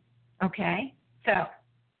help them, okay? So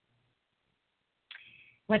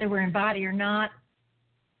whether we're in body or not,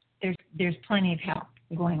 there's plenty of help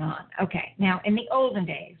going on. Okay, now in the olden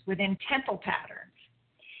days, within temple patterns,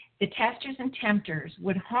 the testers and tempters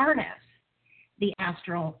would harness the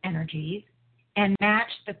astral energies and match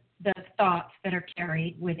the thoughts that are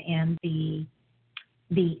carried within the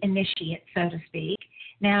initiate, so to speak.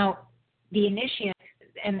 Now, the initiate,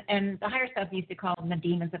 and the higher self used to call them the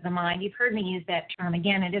demons of the mind. You've heard me use that term.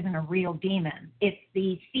 Again, it isn't a real demon. It's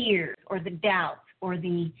the fears or the doubts or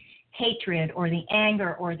the hatred or the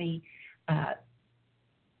anger or the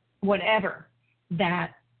whatever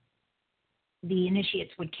that the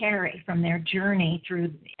initiates would carry from their journey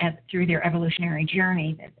through their evolutionary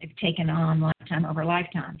journey that they've taken on lifetime over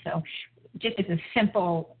lifetime. So just as a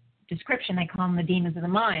simple description, they call them the demons of the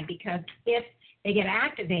mind, because if they get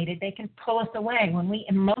activated, they can pull us away. When we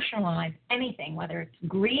emotionalize anything, whether it's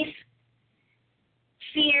grief,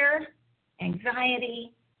 fear,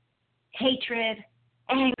 anxiety, hatred,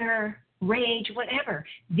 anger, rage, whatever,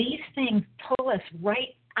 these things pull us right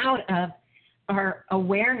out of our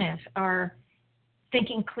awareness, our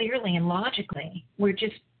thinking clearly and logically. We're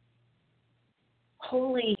just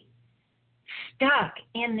wholly stuck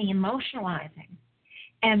in the emotionalizing.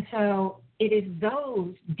 And so it is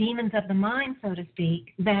those demons of the mind, so to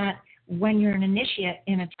speak, that when you're an initiate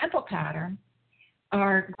in a temple pattern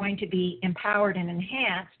are going to be empowered and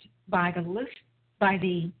enhanced by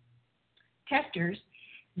the testers,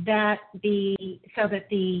 so that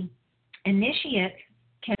the initiate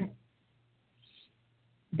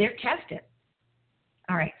they're tested.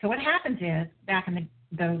 All right, so what happens is, back in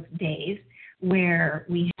those days where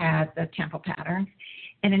we had the temple patterns,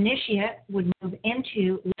 an initiate would move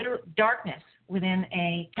into literal darkness within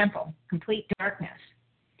a temple, complete darkness.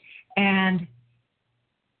 And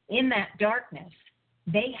in that darkness,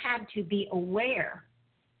 they had to be aware.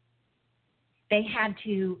 They had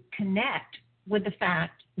to connect with the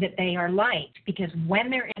fact that they are light, because when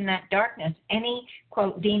they're in that darkness, any,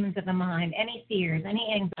 quote, demons of the mind, any fears,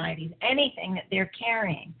 any anxieties, anything that they're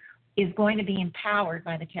carrying is going to be empowered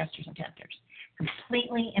by the testers and tempters,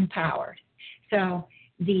 completely empowered. So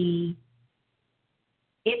if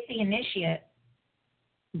the initiate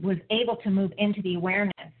was able to move into the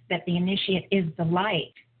awareness that the initiate is the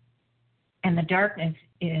light and the darkness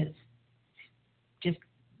is just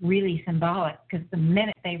really symbolic, because the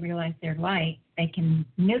minute they realize they're light, they can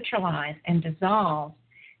neutralize and dissolve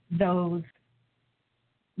those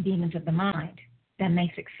demons of the mind. Then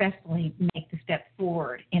they successfully make the step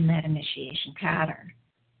forward in that initiation pattern.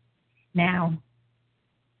 Now,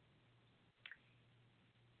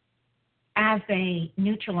 as they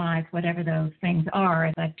neutralize whatever those things are,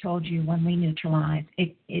 as I've told you, when we neutralize,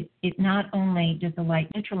 it not only does the light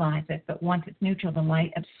neutralize it, but once it's neutral, the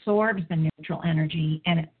light absorbs the neutral energy,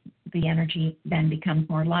 and the energy then becomes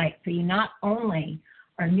more light. So you not only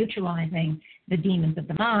are neutralizing the demons of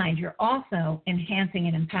the mind, you're also enhancing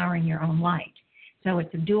and empowering your own light. So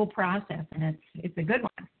it's a dual process, and it's a good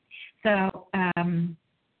one. So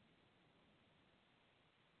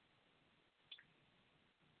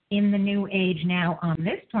in the new age now on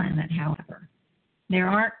this planet, however, there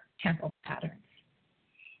aren't temple patterns.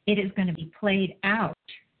 It is going to be played out.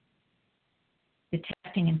 The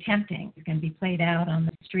testing and tempting is going to be played out on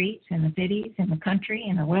the streets, in the cities, in the country,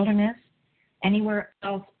 in the wilderness, anywhere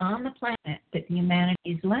else on the planet that the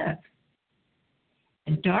humanities live.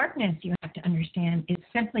 The darkness, you have to understand, is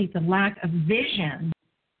simply the lack of vision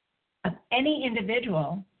of any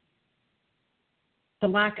individual, the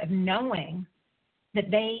lack of knowing that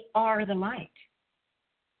they are the light.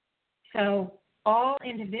 So all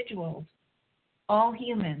individuals, all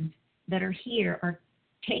humans that are here are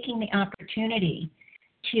taking the opportunity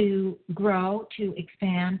to grow, to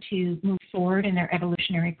expand, to move forward in their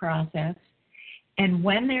evolutionary process. And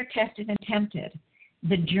when they're tested and tempted,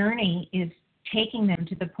 the journey is taking them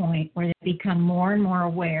to the point where they become more and more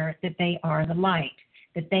aware that they are the light,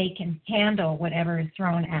 that they can handle whatever is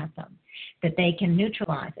thrown at them, that they can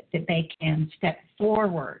neutralize it, that they can step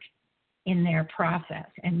forward in their process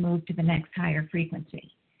and move to the next higher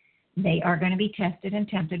frequency. They are going to be tested and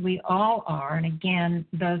tempted. We all are. And again,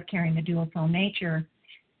 those carrying the dual soul nature,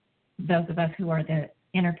 those of us who are the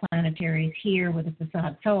interplanetaries here with a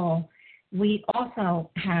facade soul, we also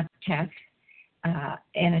have tests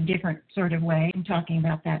in a different sort of way. I'm talking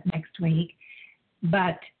about that next week.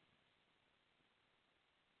 But,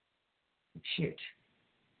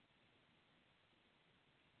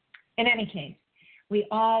 in any case, we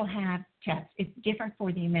all have tests. It's different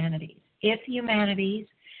for the humanities. If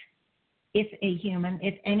a human,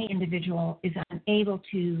 if any individual is unable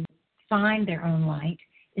to find their own light,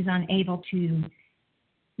 is unable to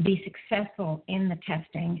be successful in the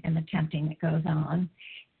testing and the tempting that goes on,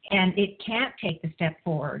 and it can't take the step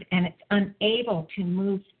forward, and it's unable to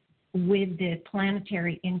move with the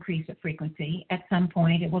planetary increase of frequency, at some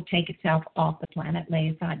point it will take itself off the planet,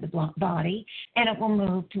 lay aside the body, and it will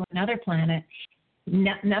move to another planet.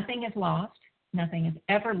 Nothing is lost. Nothing is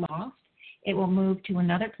ever lost. It will move to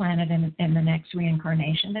another planet in the next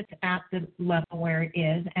reincarnation that's at the level where it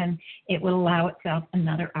is, and it will allow itself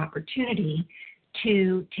another opportunity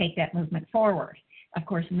to take that movement forward. Of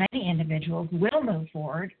course, many individuals will move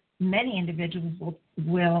forward. Many individuals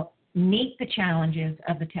will meet the challenges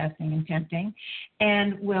of the testing and tempting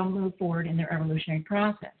and will move forward in their evolutionary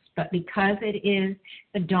process. But because it is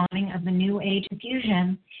the dawning of the new age of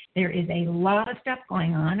fusion, there is a lot of stuff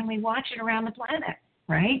going on, and we watch it around the planet,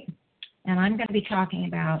 right? And I'm going to be talking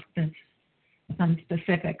about some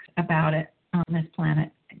specifics about it on this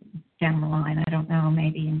planet down the line. I don't know,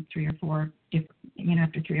 maybe in 3 or 4 different,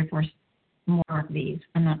 after 3 or 4 more of these.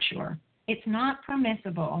 I'm not sure. It's not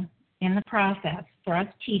permissible in the process for us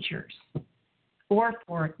teachers or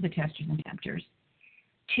for the testers and tempters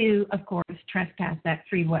to, of course, trespass that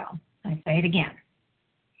free will. I say it again.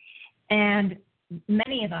 And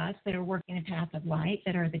many of us that are working a path of light,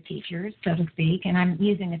 that are the teachers, so to speak, and I'm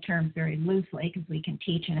using the terms very loosely because we can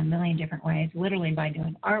teach in a million different ways. Literally by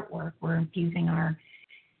doing artwork, we're infusing our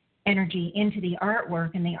energy into the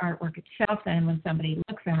artwork, and the artwork itself then, when somebody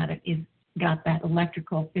looks at it, is got that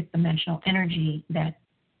electrical fifth-dimensional energy that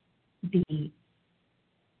the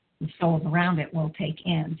souls around it will take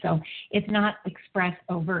in. So it's not express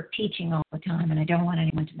overt teaching all the time, and I don't want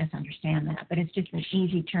anyone to misunderstand that, but it's just an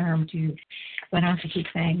easy term to, but I don't have to keep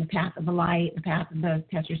saying the path of the light, the path of the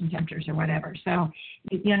testers and tempters or whatever. So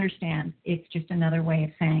you understand, it's just another way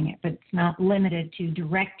of saying it, but it's not limited to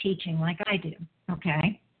direct teaching like I do,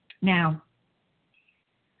 okay? Now,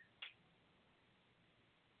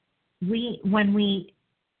 we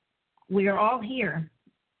are all here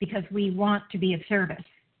because we want to be of service.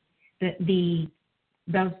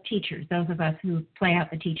 Those teachers, those of us who play out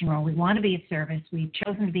the teaching role, we want to be of service. We've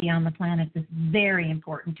chosen to be on the planet this very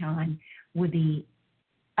important time with the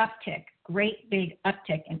uptick, great big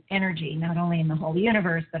uptick in energy, not only in the whole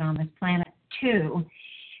universe, but on this planet too.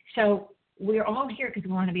 So we're all here because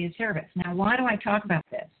we want to be of service. Now, why do I talk about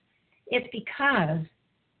this? It's because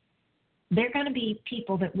there are going to be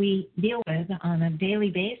people that we deal with on a daily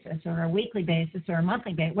basis or a weekly basis or a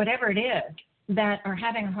monthly basis, whatever it is, that are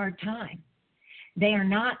having a hard time. They are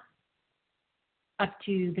not up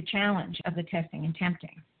to the challenge of the testing and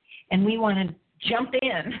tempting. And we want to jump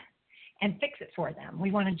in and fix it for them.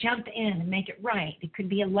 We want to jump in and make it right. It could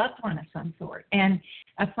be a loved one of some sort, and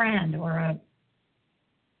a friend or a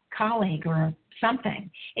colleague or something.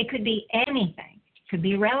 It could be anything. It could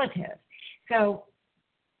be a relative. So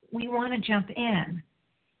we want to jump in.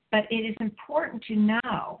 But it is important to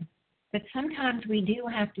know that sometimes we do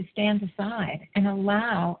have to stand aside and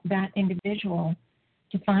allow that individual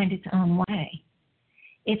to find its own way.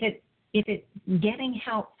 If it's getting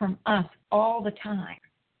help from us all the time,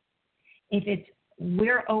 if it's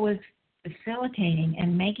we're always facilitating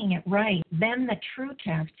and making it right, then the true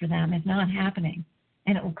test for them is not happening,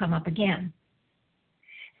 and it will come up again.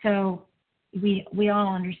 So we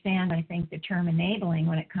all understand, I think, the term enabling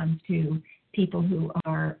when it comes to people who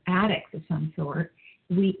are addicts of some sort.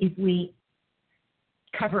 If we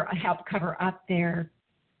help cover up their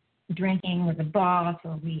drinking with the boss,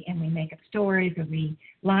 or we make up stories, or we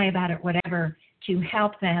lie about it, whatever, to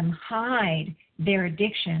help them hide their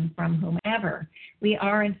addiction from whomever, we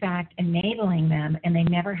are in fact enabling them, and they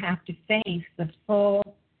never have to face the full-on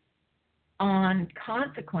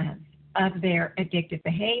consequence of their addictive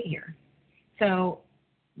behavior. So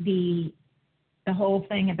the whole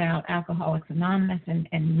thing about Alcoholics Anonymous and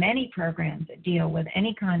many programs that deal with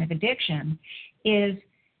any kind of addiction is,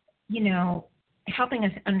 helping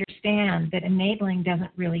us understand that enabling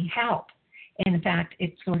doesn't really help. In fact,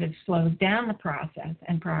 it sort of slows down the process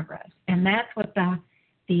and progress. And that's what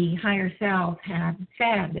the higher selves have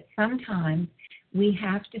said, that sometimes we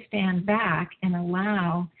have to stand back and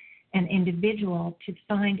allow an individual to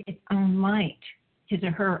find its own light, his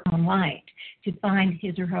or her own light, to find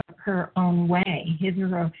his or her own way, his or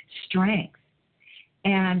her strength.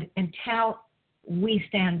 And until we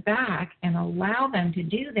stand back and allow them to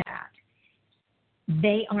do that,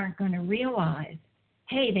 they aren't going to realize,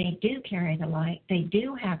 hey, they do carry the light, they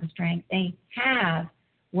do have the strength, they have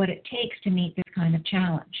what it takes to meet this kind of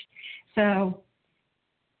challenge. So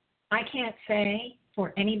I can't say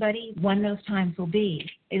for anybody when those times will be.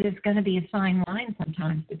 It is going to be a fine line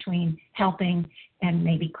sometimes between helping and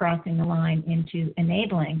maybe crossing the line into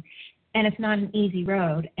enabling. And it's not an easy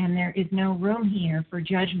road, and there is no room here for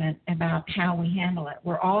judgment about how we handle it.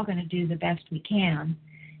 We're all going to do the best we can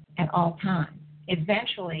at all times.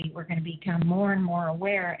 Eventually, we're going to become more and more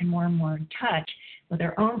aware and more in touch with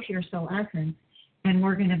our own pure soul essence, and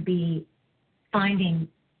we're going to be knowing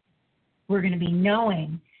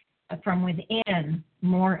from within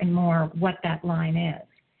more and more what that line is.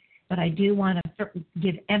 But I do want to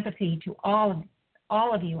give empathy to all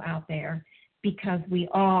of you out there, because we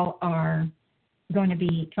all are going to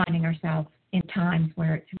be finding ourselves in times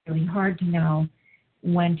where it's really hard to know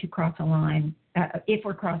when to cross a line, if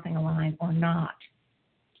we're crossing a line or not.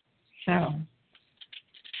 So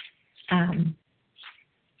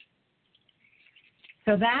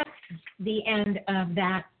that's the end of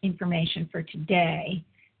that information for today.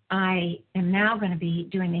 I am now going to be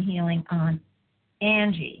doing the healing on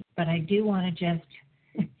Angie, but I do want to just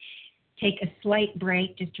take a slight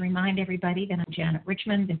break just to remind everybody that I'm Janet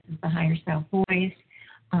Richmond. This is the Higher Self Voice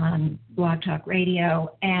on Blog Talk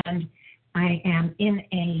Radio, and I am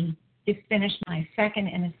just finished my second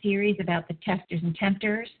in a series about the Testers and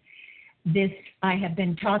Tempters. I have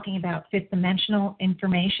been talking about fifth dimensional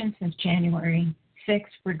information since January 6th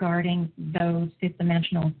regarding those fifth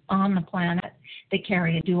dimensionals on the planet that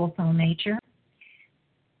carry a dual soul nature,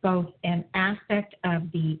 both an aspect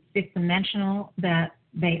of the fifth dimensional that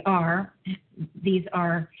these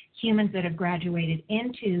are humans that have graduated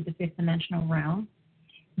into the fifth dimensional realm.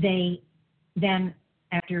 They then,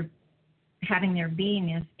 after having their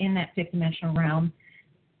beingness in that fifth dimensional realm,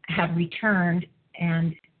 have returned,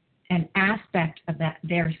 and an aspect of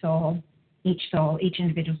their soul, each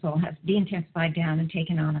individual soul, has de-intensified down and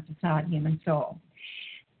taken on a facade human soul.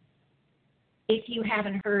 If you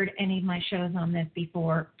haven't heard any of my shows on this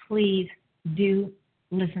before, please do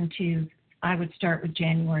listen to. I would start with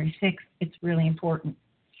January 6th. It's really important.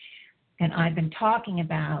 And I've been talking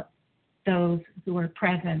about those who are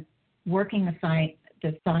present, working the side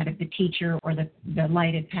of the teacher or the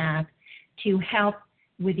lighted path to help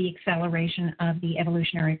with the acceleration of the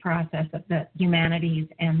evolutionary process of the humanities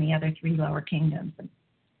and the other three lower kingdoms,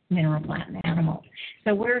 mineral, plant, and animal.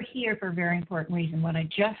 So we're here for a very important reason. What I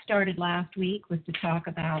just started last week was to talk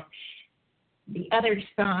about the other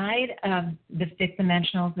side of the fifth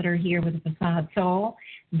dimensionals that are here with the facade soul,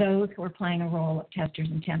 those who are playing a role of testers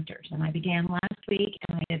and tempters. And I began last week,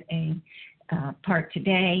 and I did a part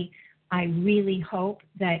today. I really hope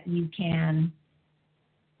that you can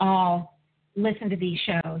all listen to these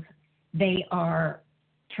shows. They are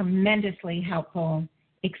tremendously helpful.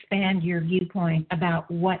 Expand your viewpoint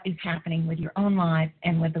about what is happening with your own lives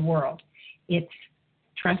and with the world.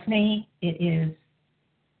 Trust me,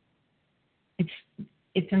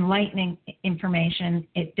 it's enlightening information.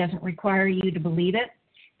 It doesn't require you to believe it.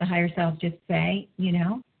 The higher selves just say, we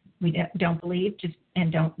don't believe,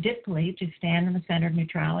 and don't disbelieve. Just stand in the center of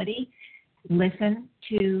neutrality. Listen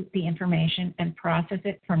to the information and process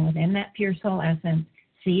it from within that pure soul essence.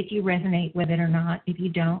 See if you resonate with it or not. If you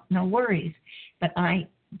don't, no worries. But I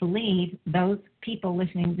believe those people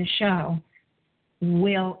listening to the show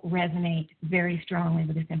will resonate very strongly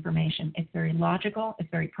with this information. It's very logical, it's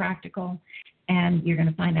very practical, and you're going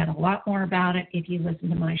to find out a lot more about it if you listen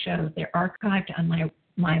to my shows. They're archived on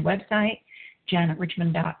my website,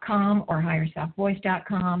 janetrichmond.com or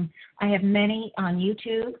higherselfvoice.com. I have many on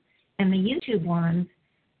YouTube, and the YouTube ones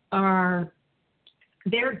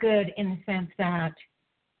they're good in the sense that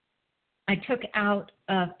I took out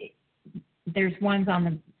of, there's ones on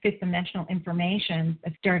the fifth dimensional information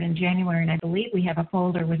that start in January, and I believe we have a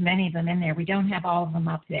folder with many of them in there. We don't have all of them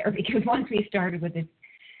up there because once we started with this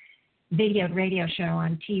videoed radio show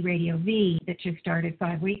on T Radio V that just started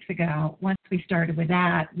 5 weeks ago, once we started with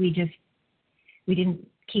that, we didn't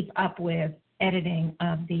keep up with editing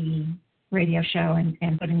of the radio show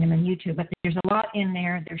and putting them on YouTube. But there's a lot in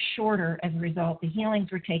there. They're shorter as a result. The healings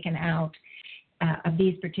were taken out of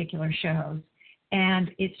these particular shows.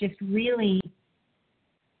 And it's just really,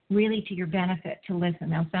 really to your benefit to listen.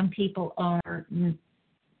 Now, some people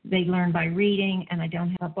they learn by reading, and I don't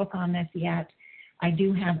have a book on this yet. I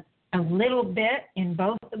do have a little bit in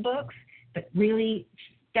both the books, but really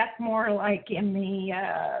that's more like in the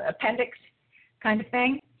appendix kind of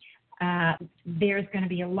thing. There's going to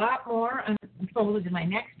be a lot more unfolded in my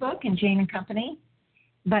next book in Jane & Company,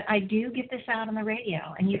 but I do get this out on the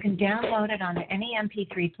radio, and you can download it on any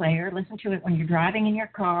MP3 player. Listen to it when you're driving in your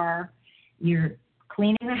car, you're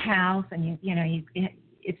cleaning the house, and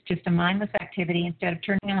it's just a mindless activity. Instead of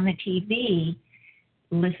turning on the TV,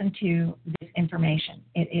 listen to this information.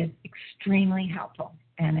 It is extremely helpful,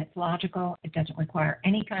 and it's logical. It doesn't require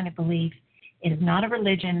any kind of belief. It is not a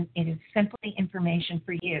religion. It is simply information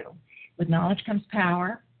for you. With knowledge comes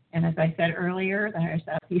power, and as I said earlier, the higher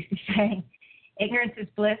self used to say, ignorance is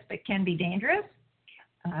bliss but can be dangerous.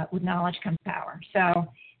 With knowledge comes power. So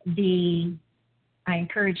I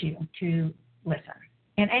encourage you to listen.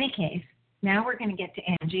 In any case, now we're going to get to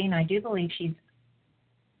Angie, and I do believe she's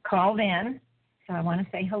called in, so I want to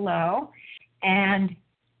say hello. And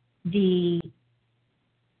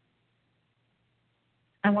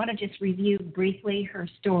I want to just review briefly her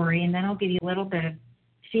story, and then I'll give you a little bit of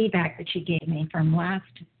feedback that she gave me from last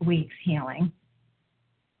week's healing.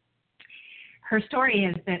 Her story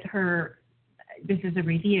is that this is a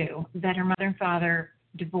review, that her mother and father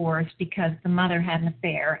divorced because the mother had an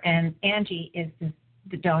affair, and Angie is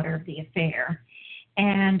the daughter of the affair.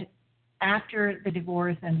 And after the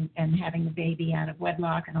divorce and having the baby out of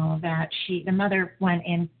wedlock and all of that, the mother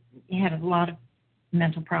had a lot of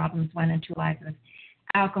mental problems, went into a life of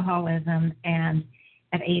alcoholism, and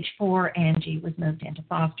at age 4, Angie was moved into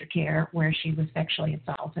foster care where she was sexually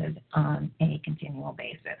assaulted on a continual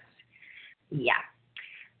basis. Yeah.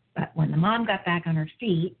 But when the mom got back on her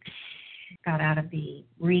feet, got out of the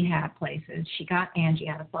rehab places, she got Angie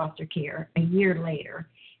out of foster care a year later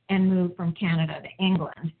and moved from Canada to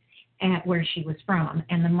England, where she was from.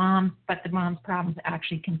 And the mom's problems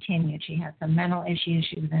actually continued. She had some mental issues.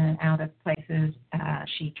 She was in and out of places.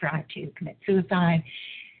 She tried to commit suicide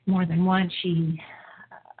more than once. She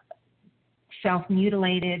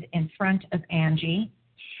self-mutilated in front of Angie.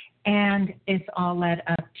 And it's all led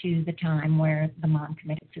up to the time where the mom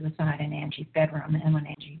committed suicide in Angie's bedroom. And when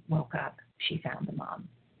Angie woke up, she found the mom.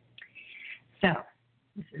 So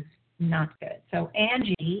this is not good. So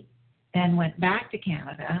Angie then went back to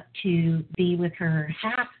Canada to be with her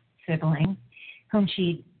half-sibling, whom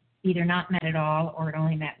she either not met at all or had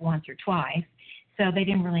only met once or twice. So they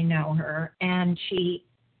didn't really know her. And she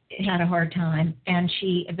had a hard time. And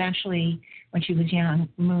she eventually, when she was young,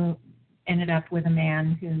 ended up with a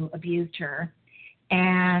man who abused her,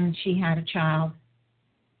 and she had a child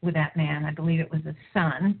with that man. I believe it was a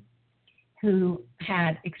son who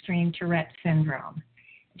had extreme Tourette syndrome.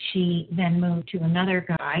 She then moved to another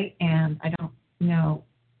guy, and I don't know,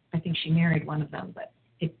 I think she married one of them, but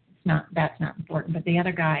that's not important. But the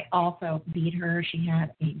other guy also beat her. She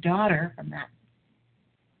had a daughter from that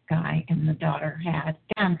guy, and the daughter had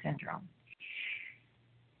Down syndrome.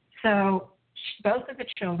 So both of the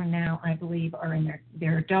children now, I believe, are in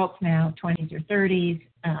they're adults now, 20s or 30s.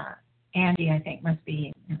 Angie, I think, must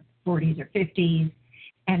be in 40s or 50s.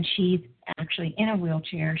 And she's actually in a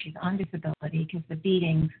wheelchair. She's on disability because the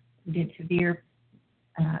beatings did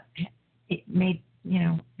it made,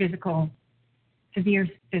 severe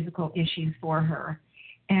physical issues for her.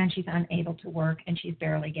 And she's unable to work, and she's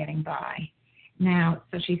barely getting by. Now,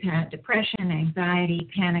 so she's had depression, anxiety,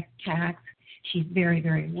 panic attacks. She's very,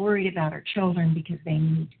 very worried about her children because they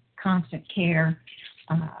need constant care.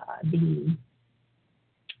 And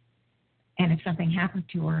if something happens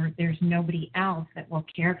to her, there's nobody else that will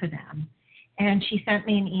care for them. And she sent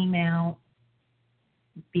me an email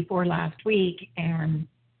before last week and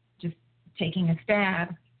just taking a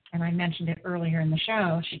stab, and I mentioned it earlier in the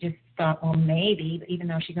show. She just thought, well, maybe, even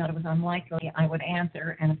though she thought it was unlikely, I would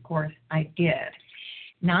answer, and of course I did.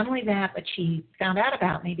 Not only that, but she found out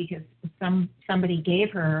about me because somebody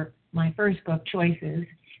gave her my first book, Choices,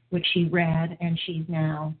 which she read, and she's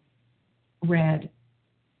now read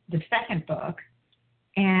the second book.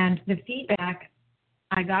 And the feedback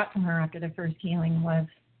I got from her after the first healing was,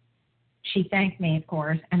 she thanked me, of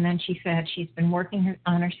course, and then she said she's been working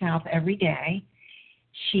on herself every day.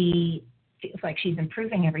 She feels like she's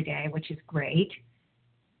improving every day, which is great.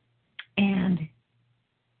 And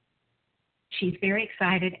she's very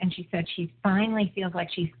excited, and she said she finally feels like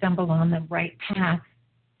she's stumbled on the right path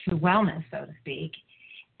to wellness, so to speak.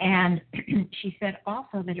 And she said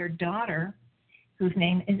also that her daughter, whose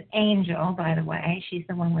name is Angel, by the way, she's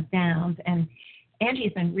the one with Downs, and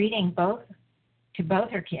Angie's been reading to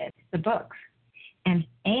both her kids the books. And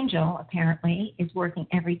Angel, apparently, is working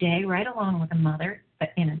every day right along with the mother, but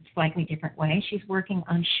in a slightly different way. She's working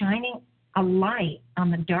on shining a light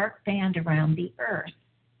on the dark band around the earth,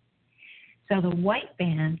 so the white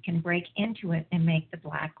band can break into it and make the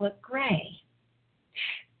black look gray.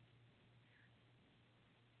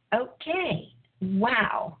 Okay,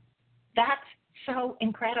 wow, that's so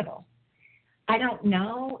incredible. I don't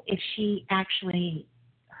know if she actually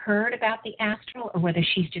heard about the astral or whether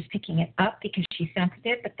she's just picking it up because she's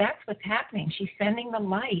sensitive, but that's what's happening. She's sending the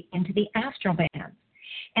light into the astral band.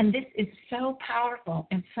 And this is so powerful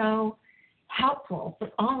and so helpful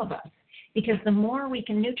for all of us, because the more we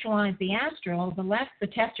can neutralize the astral, the less the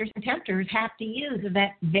testers and tempters have to use of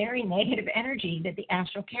that very negative energy that the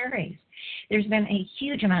astral carries. There's been a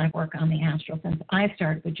huge amount of work on the astral since I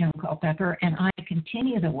started with Joan Culpepper, and I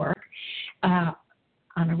continue the work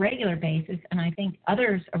on a regular basis, and I think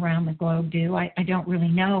others around the globe do. I don't really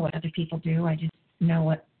know what other people do. I just know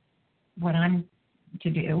what I'm to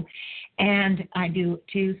do. And I do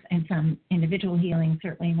too in some individual healing.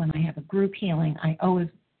 Certainly when I have a group healing, I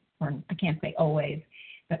can't say always,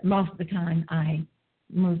 but most of the time I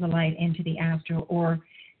move the light into the astral, or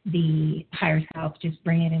the higher self just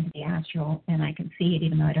bring it into the astral, and I can see it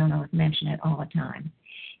even though I don't always mention it all the time.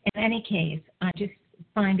 In any case, I just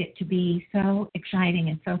find it to be so exciting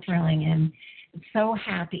and so thrilling, and so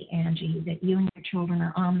happy, Angie, that you and your children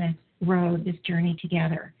are on this road, this journey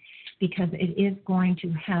together, because it is going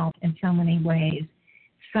to help in so many ways,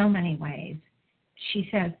 so many ways. She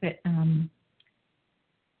says that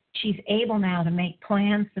she's able now to make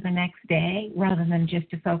plans for the next day rather than just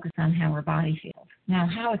to focus on how her body feels. Now,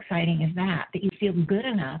 how exciting is that you feel good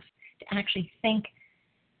enough to actually think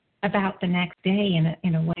about the next day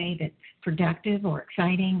in a way that's productive or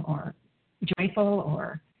exciting or joyful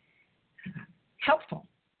or helpful.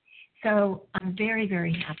 So I'm very,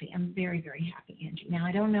 very happy. I'm very, very happy, Angie. Now,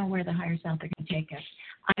 I don't know where the higher self are going to take us.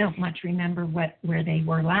 I don't much remember where they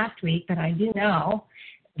were last week, but I do know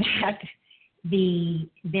that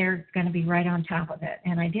they're going to be right on top of it.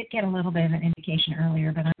 And I did get a little bit of an indication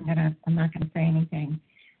earlier, but I'm not going to say anything.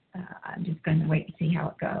 I'm just going to wait and see how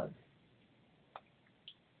it goes.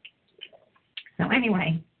 So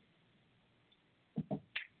anyway,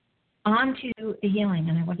 on to the healing,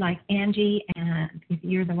 and I would like Angie, and if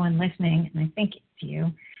you're the one listening, and I think it's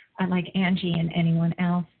you, I'd like Angie and anyone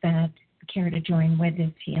else that care to join with this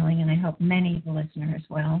healing, and I hope many of the listeners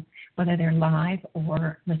will, whether they're live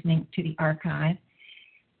or listening to the archive.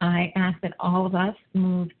 I ask that all of us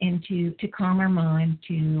move to calm our mind,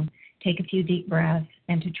 to take a few deep breaths,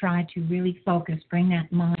 and to try to really focus, bring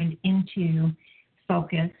that mind into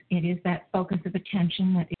focus. It is that focus of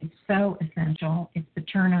attention that is so essential. It's the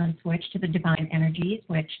turn-on switch to the divine energies,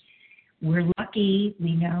 which we're lucky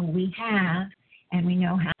we know we have, and we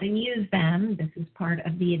know how to use them. This is part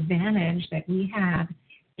of the advantage that we have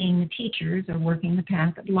being the teachers or working the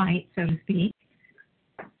path of light, so to speak.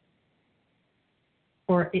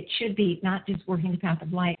 Or it should be not just working the path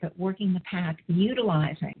of light, but working the path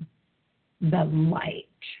utilizing the light.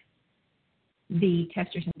 The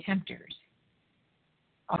testers and tempters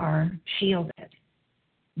are shielded.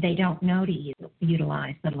 They don't know to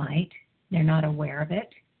utilize the light. They're not aware of it.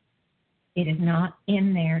 It is not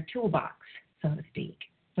in their toolbox, so to speak.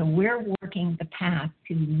 So we're working the path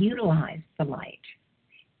to utilize the light.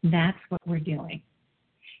 That's what we're doing.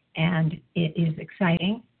 And it is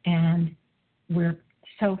exciting, and we're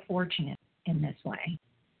so fortunate in this way.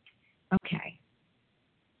 Okay.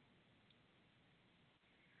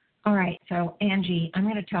 All right, so Angie, I'm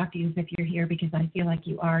going to talk to you as if you're here because I feel like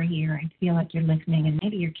you are here. I feel like you're listening, and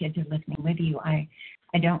maybe your kids are listening with you. I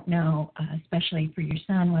don't know, especially for your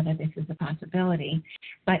son, whether this is a possibility.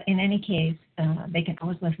 But in any case, they can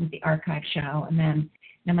always listen to the archive show, and then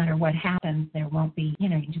no matter what happens, there won't be, you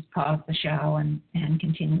can just pause the show and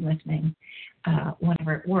continue listening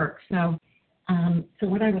whenever it works. So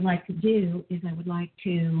what I would like to do is I would like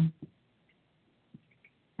to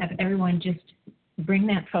have everyone just bring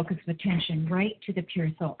that focus of attention right to the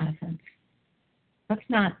pure soul essence. Let's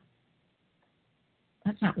not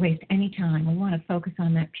waste any time. We want to focus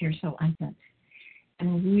on that pure soul essence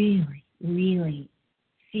and really, really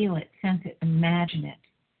feel it, sense it, imagine it.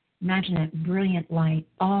 Imagine that brilliant light,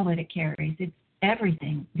 all that it carries. It's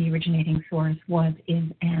everything the originating source was, is,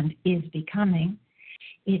 and is becoming.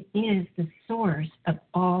 It is the source of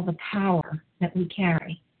all the power that we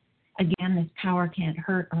carry. Again, this power can't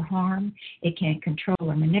hurt or harm. It can't control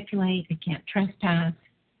or manipulate. It can't trespass.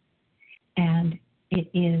 And it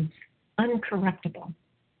is uncorruptible.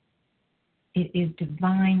 It is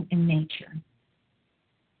divine in nature.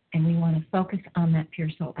 And we want to focus on that pure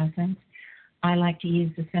soul essence. I like to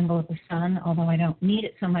use the symbol of the sun, although I don't need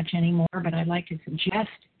it so much anymore, but I like to suggest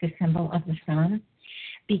the symbol of the sun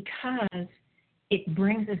because it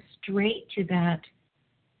brings us straight to that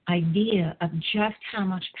idea of just how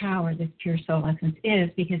much power this pure soul essence is,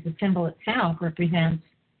 because the symbol itself represents,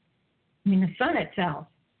 the sun itself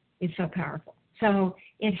is so powerful. So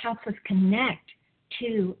it helps us connect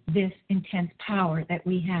to this intense power that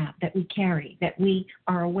we have, that we carry, that we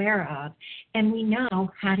are aware of, and we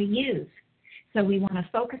know how to use. So we want to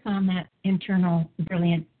focus on that internal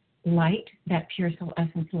brilliant light, that pure soul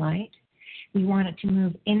essence light. We want it to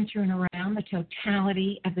move in, through, and around the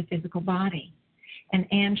totality of the physical body. And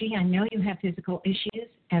Angie, I know you have physical issues,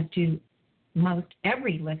 as do most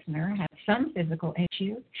every listener has some physical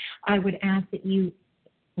issues. I would ask that you,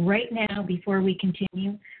 right now, before we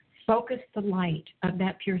continue, focus the light of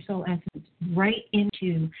that pure soul essence right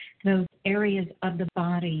into those areas of the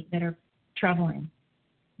body that are troubling,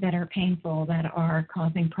 that are painful, that are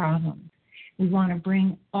causing problems. We want to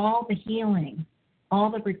bring all the healing,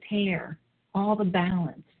 all the repair, all the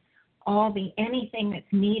balance, anything that's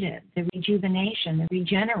needed, the rejuvenation, the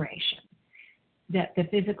regeneration that the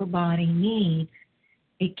physical body needs.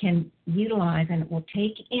 It can utilize, and it will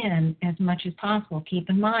take in as much as possible. Keep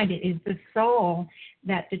in mind, it is the soul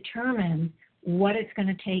that determines what it's going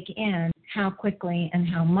to take in, how quickly, and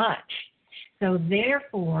how much. So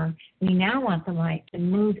therefore, we now want the light to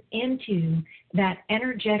move into that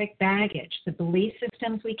energetic baggage, the belief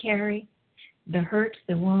systems we carry, the hurts,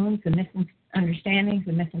 the wounds, the misunderstandings,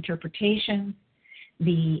 the misinterpretations,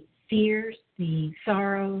 the fears, the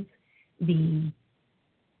sorrows, the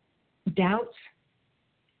doubts.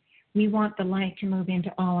 We want the light to move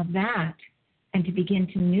into all of that and to begin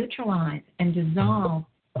to neutralize and dissolve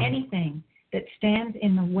anything that stands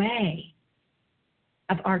in the way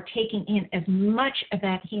of our taking in as much of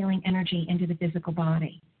that healing energy into the physical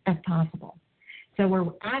body as possible. So we're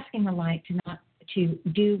asking the light to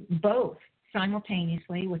do both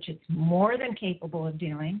simultaneously, which it's more than capable of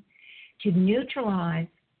doing, to neutralize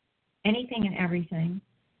anything and everything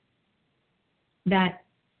that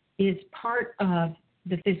is part of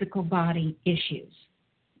the physical body issues.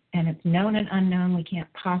 And it's known and unknown. We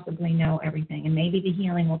can't possibly know everything. And maybe the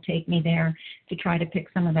healing will take me there to try to pick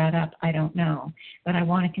some of that up. I don't know. But I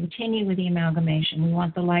want to continue with the amalgamation. We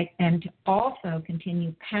want the light then to also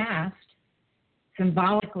continue past,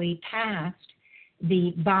 symbolically past,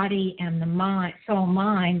 the body and the mind, soul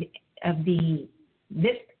mind of the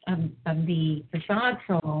facade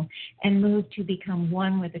soul, and move to become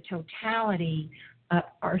one with the totality of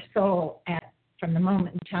our soul from the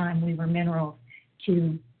moment in time we were minerals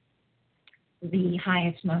to the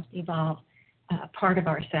highest, most evolved part of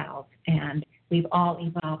ourselves. And we've all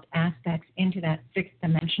evolved aspects into that sixth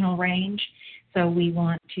dimensional range. So we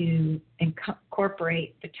want to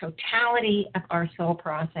incorporate the totality of our soul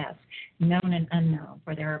process, known and unknown,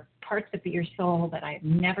 where there are parts of your soul that I've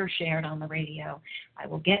never shared on the radio. I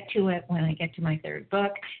will get to it when I get to my third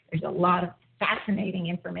book. There's a lot of fascinating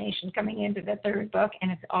information coming into the third book,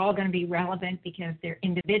 and it's all going to be relevant because they're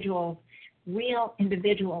individuals, real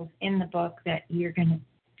individuals in the book that you're going to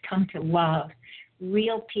come to love,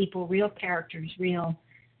 real people, real characters, real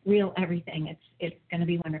everything. It's going to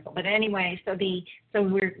be wonderful. But anyway, so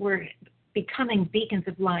we're becoming beacons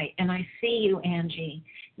of light, and I see you, Angie.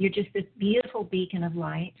 You're just this beautiful beacon of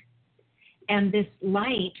light, and this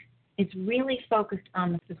light is really focused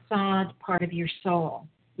on the facade part of your soul.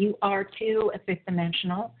 You are too a fifth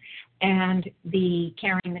dimensional, and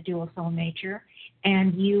carrying the dual soul nature,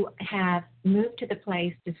 and you have moved to the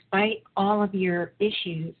place, despite all of your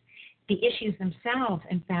issues. The issues themselves,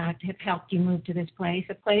 in fact, have helped you move to this place,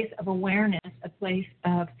 a place of awareness, a place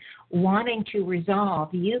of wanting to resolve.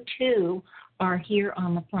 You, too, are here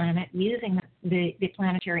on the planet using the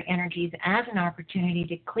planetary energies as an opportunity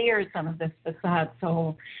to clear some of this facade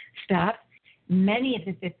soul stuff. Many of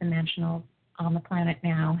the fifth dimensionals on the planet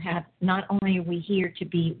now have, not only are we here to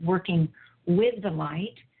be working with the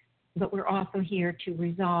light, but we're also here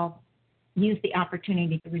to use the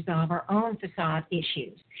opportunity to resolve our own facade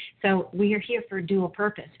issues. So we are here for a dual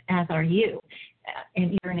purpose, as are you.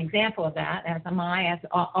 And you're an example of that, as am I, as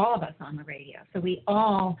all of us on the radio. So we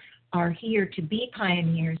all are here to be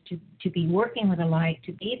pioneers, to be working with the light,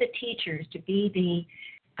 to be the teachers, to be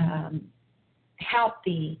the help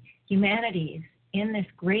the humanities in this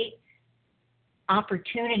great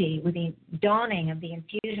opportunity with the dawning of the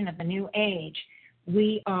infusion of the new age.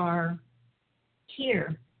 We are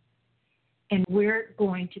here, and we're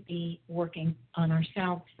going to be working on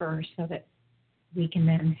ourselves first so that we can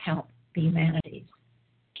then help the humanities.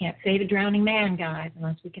 Can't save a drowning man, guys,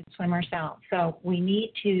 unless we can swim ourselves. So we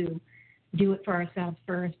need to do it for ourselves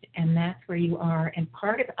first, and that's where you are. And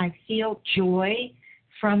I feel joy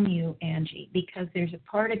from you, Angie, because there's a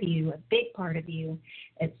part of you, a big part of you,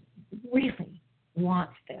 that really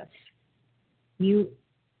wants this. You've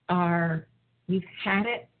had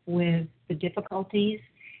it with the difficulties.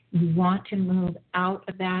 You want to move out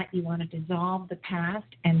of that. You want to dissolve the past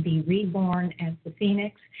and be reborn as the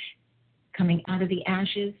phoenix, coming out of the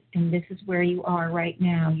ashes. And this is where you are right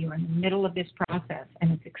now. You're in the middle of this process,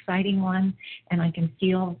 and it's an exciting one, and I can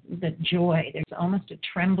feel the joy. There's almost a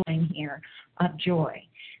trembling here of joy.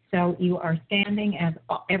 So you are standing as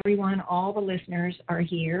everyone, all the listeners are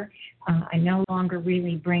here. I no longer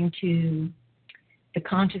really bring to the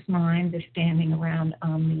conscious mind the standing around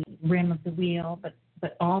on the rim of the wheel,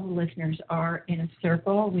 but all the listeners are in a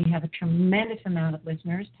circle. We have a tremendous amount of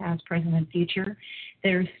listeners, past, present, and future.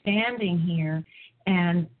 They're standing here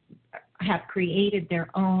and have created their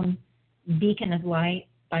own beacon of light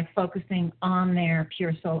by focusing on their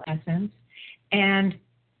pure soul essence. And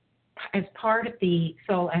as part of the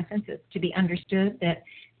soul essence, it's to be understood that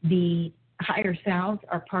the higher selves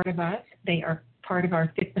are part of us. They are part of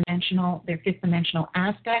our fifth dimensional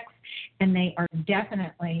aspects, and they are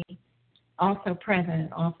definitely also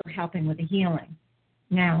present, also helping with the healing.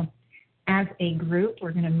 Now, as a group,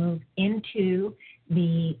 we're going to move into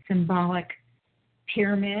the symbolic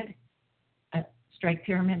pyramid, strike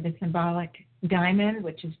pyramid, the symbolic diamond,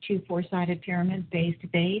 which is two four-sided pyramids, base to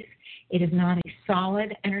base. It is not a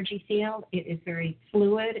solid energy field. It is very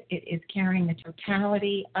fluid. It is carrying the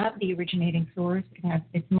totality of the originating source.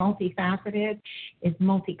 It's multifaceted. It's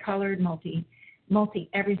multicolored, multi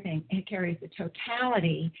everything. It carries the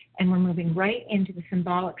totality, and we're moving right into the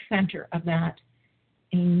symbolic center of that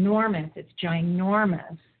enormous, it's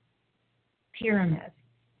ginormous pyramid.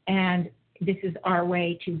 And this is our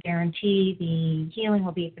way to guarantee the healing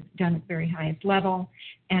will be done at the very highest level.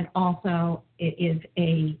 And also it is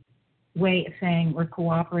a way of saying we're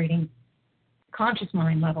cooperating, conscious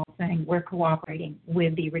mind level, saying we're cooperating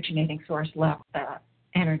with the originating source level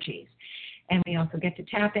energies. And we also get to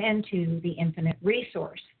tap into the infinite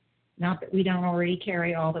resource. Not that we don't already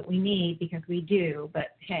carry all that we need, because we do, but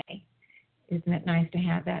hey, isn't it nice to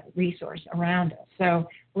have that resource around us? So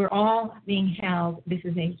we're all being held. This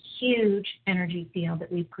is a huge energy field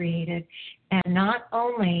that we've created. And not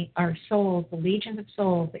only are souls, the legions of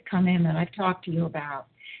souls that come in that I've talked to you about,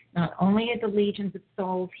 not only are the legions of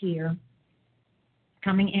souls here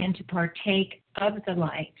coming in to partake of the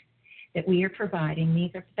light that we are providing.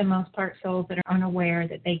 These are, for the most part, souls that are unaware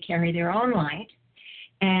that they carry their own light,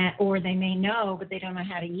 or they may know, but they don't know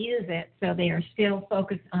how to use it, so they are still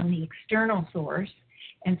focused on the external source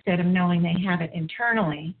instead of knowing they have it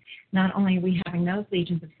internally. Not only are we having those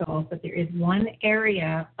legions of souls, but there is one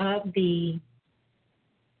area of the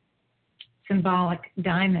symbolic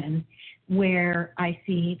diamond where I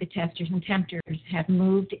see the testers and tempters have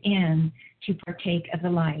moved in to partake of the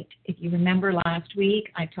light. If you remember last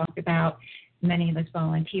week, I talked about many of us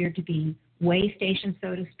volunteered to be way stations,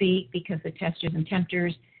 so to speak, because the testers and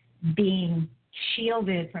tempters, being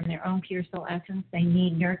shielded from their own pure soul essence, they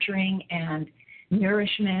need nurturing and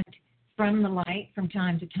nourishment from the light from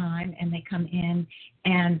time to time, and they come in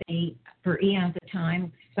and they, for eons of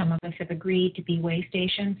time, some of us have agreed to be way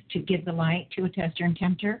stations to give the light to a tester and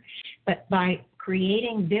tempter. But by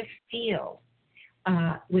creating this field,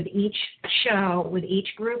 with each show, with each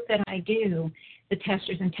group that I do, the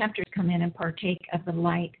testers and tempters come in and partake of the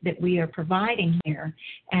light that we are providing here.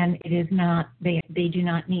 And it is not, they do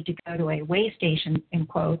not need to go to a way station, in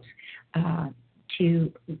quotes,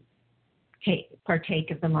 to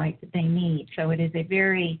partake of the light that they need. So it is a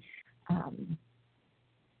very,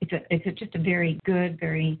 it's just a very good,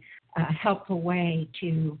 very helpful way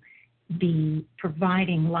to be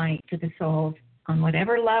providing light to the souls on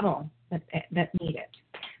whatever level that need it.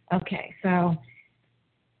 Okay, so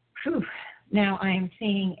now I am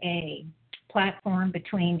seeing a platform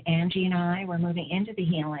between Angie and I. We're moving into the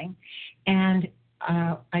healing, and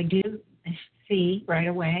I do see right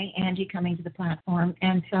away Angie coming to the platform,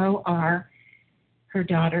 and so are her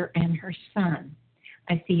daughter and her son.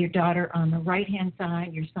 I see your daughter on the right-hand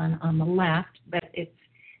side, your son on the left, but it's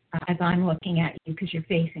as I'm looking at you, because you're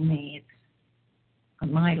facing me, it's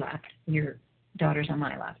on my left. Your daughter's on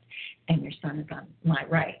my left, and your son is on my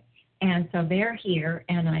right. And so they're here,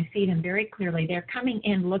 and I see them very clearly. They're coming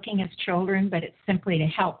in looking as children, but it's simply to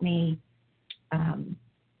help me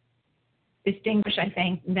distinguish, I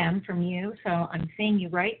think, them from you. So I'm seeing you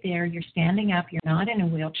right there. You're standing up. You're not in a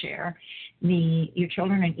wheelchair. Your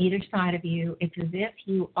children on either side of you. It's as if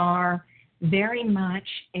you are very much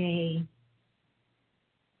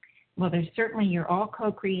there's certainly, you're all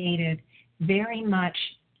co-created, very much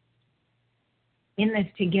in this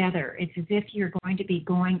together. It's as if you're going to be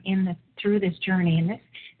going through this journey. And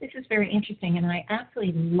this is very interesting, and I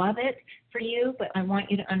absolutely love it for you, but I want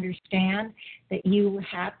you to understand that you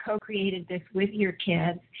have co-created this with your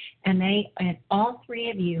kids, and all three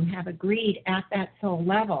of you have agreed at that soul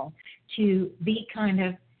level to be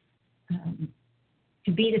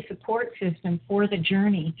to be the support system for the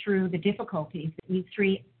journey through the difficulties that you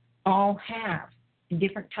three all have in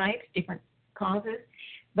different types, different causes,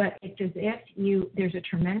 but it's as if there's a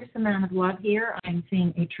tremendous amount of love here. I'm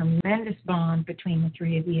seeing a tremendous bond between the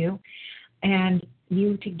three of you, and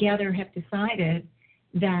you together have decided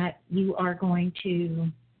that you are going to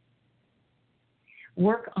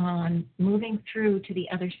work on moving through to the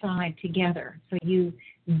other side together. So you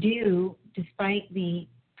do, despite the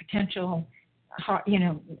potential,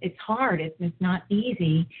 it's hard, it's not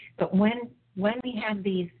easy, but when we have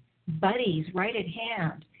these buddies right at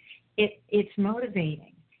hand, it's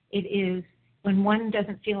motivating. It is, when one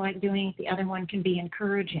doesn't feel like doing it, the other one can be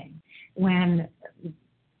encouraging. When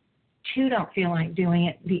two don't feel like doing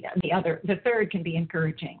it, the third can be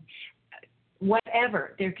encouraging.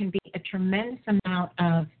 Whatever, there can be a tremendous amount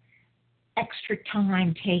of extra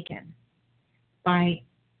time taken by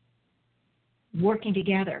working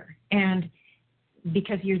together. And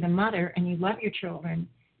because you're the mother and you love your children,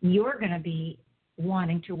 you're going to be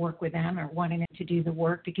wanting to work with them or wanting them to do the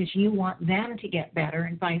work because you want them to get better,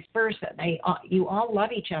 and vice versa. You all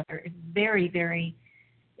love each other. It's very, very,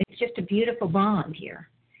 it's just a beautiful bond here.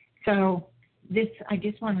 So I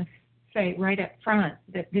just want to say right up front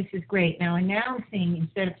that this is great. Now I'm seeing,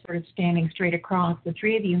 instead of sort of standing straight across, the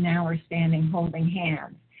three of you now are standing holding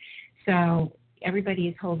hands. So everybody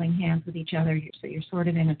is holding hands with each other, so you're sort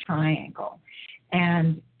of in a triangle.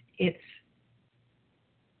 And it's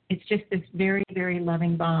just this very, very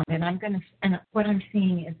loving bond. And what I'm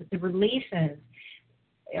seeing is that the releases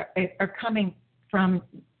are coming from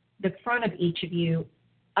the front of each of you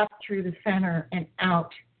up through the center and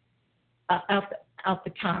out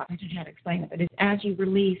the top. I don't know how to explain it, but as you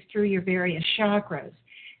release through your various chakras,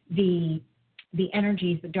 the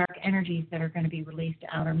energies, the dark energies that are going to be released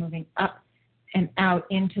out are moving up and out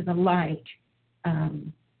into the light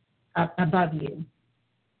up above you.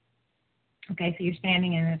 Okay, so you're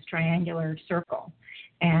standing in this triangular circle.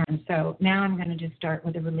 And so now I'm going to just start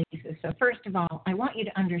with the releases. So first of all, I want you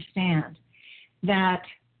to understand that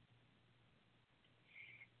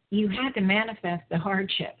you had to manifest the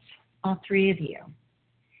hardships, all three of you,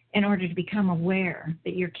 in order to become aware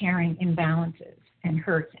that you're carrying imbalances and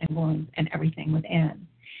hurts and wounds and everything within.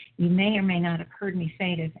 You may or may not have heard me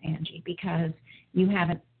say this, Angie, because you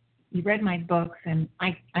read my books, and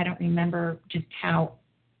I don't remember just how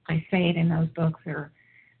I say it in those books, or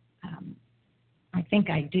I think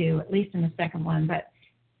I do, at least in the second one. But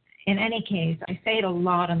in any case, I say it a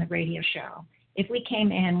lot on the radio show. If we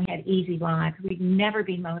came in, we had easy lives, we'd never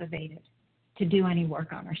be motivated to do any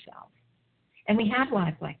work on ourselves. And we have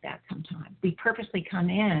lives like that sometimes. We purposely come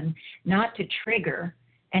in not to trigger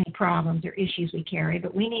any problems or issues we carry,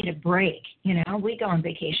 but we need a break. We go on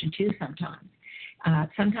vacation too sometimes.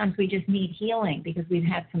 Sometimes we just need healing because we've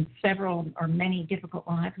had several or many difficult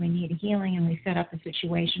lives. We need healing, and we set up a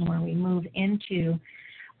situation where we move into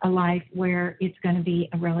a life where it's going to be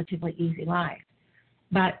a relatively easy life.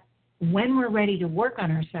 But when we're ready to work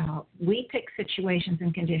on ourselves, we pick situations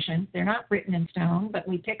and conditions. They're not written in stone, but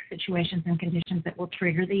we pick situations and conditions that will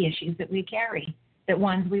trigger the issues that we carry, the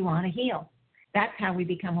ones we want to heal. That's how we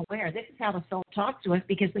become aware. This is how the soul talks to us,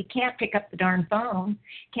 because we can't pick up the darn phone,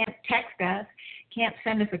 can't text us, can't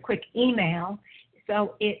send us a quick email.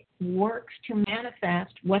 So it works to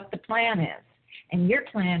manifest what the plan is. And your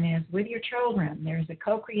plan is, with your children, there's a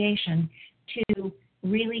co-creation to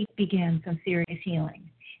really begin some serious healing.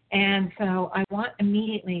 And so I want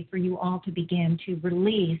immediately for you all to begin to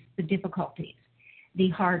release the difficulties, the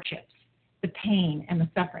hardships, the pain and the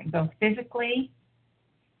suffering, both physically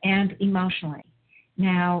and emotionally.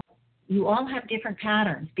 Now, you all have different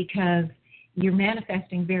patterns because you're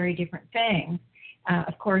manifesting very different things.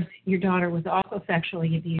 Of course, your daughter was also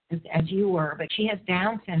sexually abused, as you were, but she has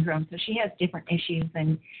Down syndrome, so she has different issues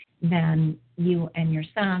than you and your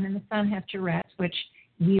son. And the son has Tourette's, which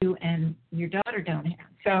you and your daughter don't have.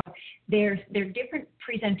 So there are different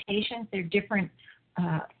presentations, there are different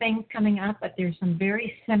things coming up, but there's some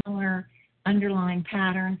very similar underlying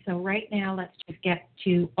patterns. So right now, let's just get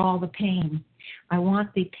to all the pain. I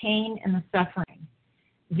want the pain and the suffering.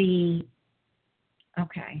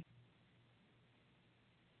 Okay.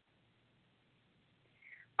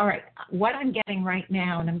 All right, what I'm getting right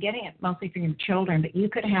now, and I'm getting it mostly from your children, but you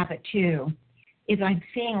could have it too, is I'm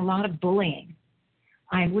seeing a lot of bullying.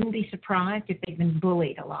 I wouldn't be surprised if they've been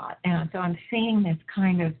bullied a lot. And so I'm seeing this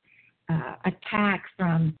kind of attack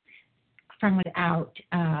from without.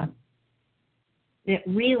 It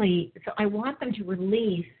really, so I want them to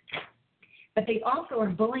release, but they also are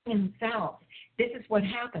bullying themselves. This is what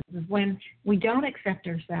happens, is when we don't accept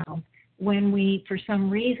ourselves, when we, for some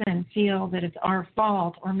reason, feel that it's our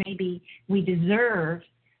fault, or maybe we deserve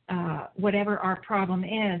whatever our problem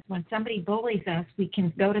is, when somebody bullies us, we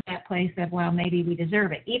can go to that place of, well, maybe we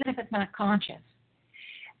deserve it, even if it's not conscious.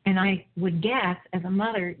 And I would guess, as a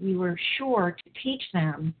mother, you were sure to teach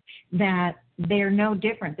them that they're no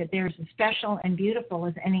different, that they're as special and beautiful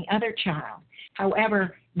as any other child.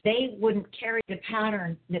 However, they wouldn't carry the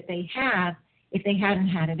pattern that they have if they hadn't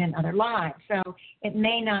had it in other lives. So it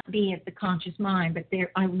may not be at the conscious mind, but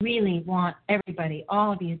I really want everybody,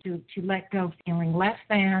 all of you, to let go feeling less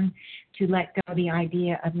than, to let go the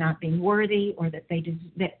idea of not being worthy, or that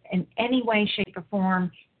that in any way, shape, or form,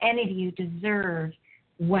 any of you deserve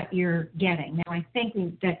what you're getting. Now, I think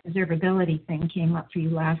that deservability thing came up for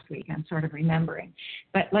you last week. I'm sort of remembering.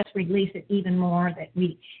 But let's release it even more, that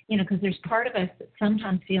we, because there's part of us that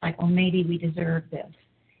sometimes feel like, well, maybe we deserve this.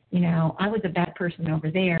 I was a bad person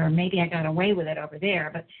over there, or maybe I got away with it over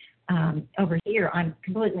there, but over here I'm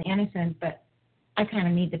completely innocent, but I kind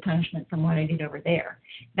of need the punishment from what I did over there.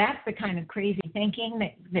 That's the kind of crazy thinking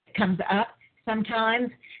that comes up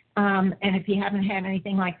sometimes. And if you haven't had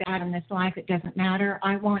anything like that in this life, it doesn't matter.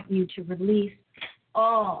 I want you to release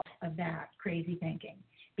all of that crazy thinking,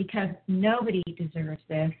 because nobody deserves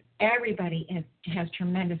this. Everybody has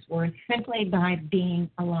tremendous worth simply by being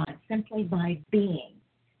alive, simply by being,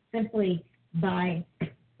 simply by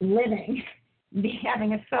living,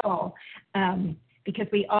 having a soul, because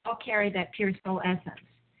we all carry that pure soul essence.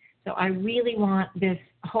 So I really want this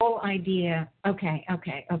whole idea, okay.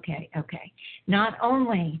 Not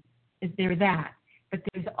only is there that, but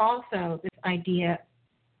there's also this idea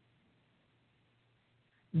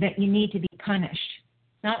that you need to be punished.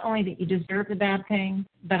 Not only that you deserve the bad thing,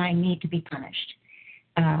 but I need to be punished.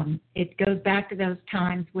 It goes back to those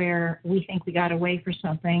times where we think we got away for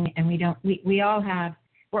something, and we don't.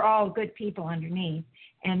 We're all good people underneath,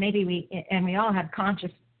 and maybe we all have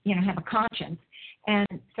have a conscience. And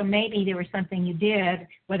so maybe there was something you did,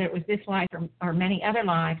 whether it was this life or many other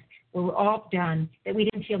lives, where we're all done, that we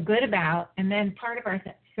didn't feel good about, and then part of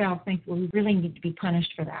ourselves thinks, well, we really need to be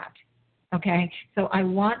punished for that. Okay? So I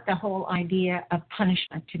want the whole idea of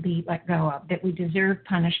punishment to be let go of, that we deserve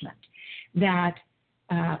punishment, that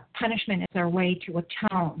punishment is our way to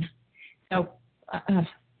atone. So,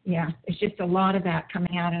 it's just a lot of that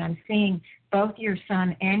coming out, and I'm seeing both your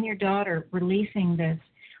son and your daughter releasing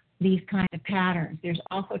these kind of patterns. There's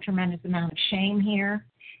also a tremendous amount of shame here,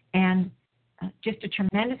 and just a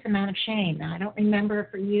tremendous amount of shame. Now, I don't remember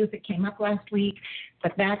for you if it came up last week,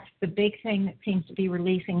 but that's the big thing that seems to be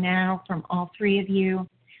releasing now from all three of you.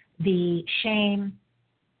 The shame,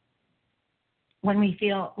 when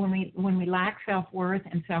we lack self-worth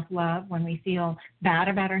and self-love, when we feel bad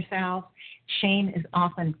about ourselves, shame is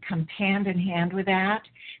often comes hand in hand with that.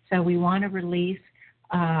 So we want to release.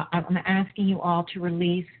 I'm asking you all to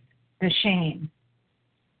release the shame.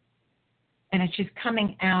 And it's just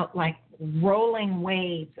coming out like rolling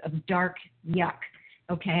waves of dark yuck,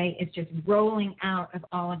 okay? It's just rolling out of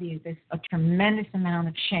all of you, a tremendous amount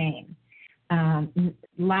of shame.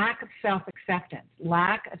 Lack of self-acceptance,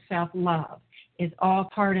 lack of self-love is all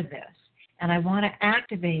part of this. And I want to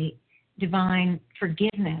activate divine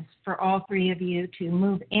forgiveness for all three of you to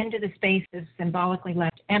move into the spaces symbolically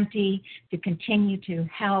left empty, to continue to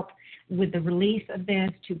help with the release of this,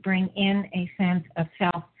 to bring in a sense of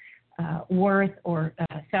self-worth or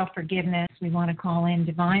self-forgiveness. We want to call in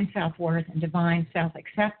divine self-worth and divine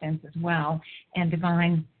self-acceptance as well, and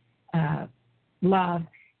divine love.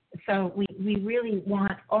 So we really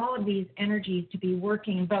want all of these energies to be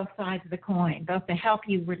working both sides of the coin, both to help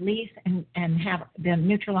you release and have the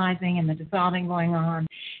neutralizing and the dissolving going on,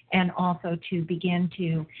 and also to begin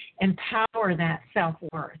to empower that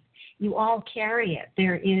self-worth. You all carry it.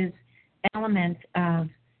 There is elements of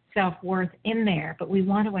self-worth in there, but we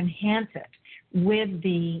want to enhance it with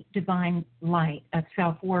the divine light of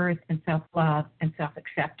self-worth and self-love and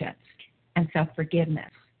self-acceptance and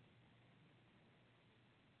self-forgiveness.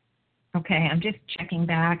 Okay, I'm just checking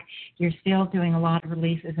back. You're still doing a lot of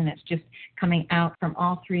releases, and it's just coming out from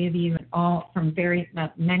all three of you and all from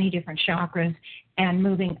many different chakras and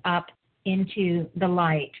moving up into the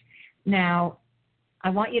light. Now, I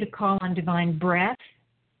want you to call on divine breath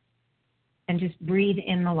and just breathe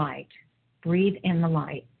in the light. Breathe in the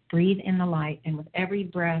light. Breathe in the light. And with every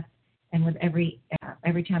breath and with every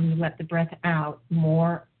time you let the breath out,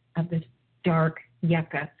 more of this dark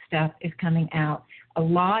yucca stuff is coming out. A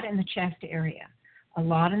lot in the chest area. A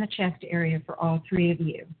lot in the chest area for all three of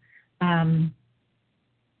you.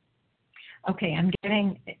 Okay, I'm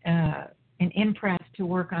getting an impress to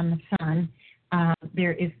work on the sun.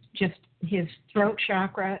 There is just his throat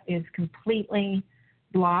chakra is completely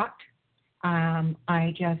blocked.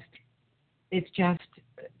 It's just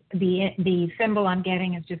the symbol I'm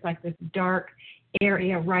getting is just like this dark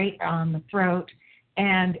area right on the throat,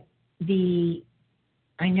 and the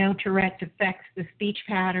I know Tourette's affects the speech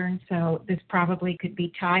pattern, so this probably could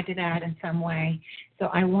be tied to that in some way. So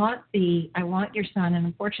I want your son, and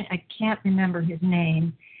unfortunately I can't remember his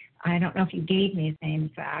name. I don't know if you gave me his name, in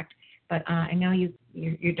fact, but I know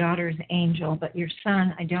your daughter is Angel, but your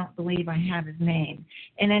son, I don't believe I have his name.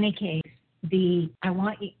 In any case, I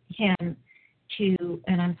want him to,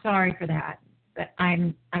 and I'm sorry for that, but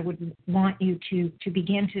I would want you to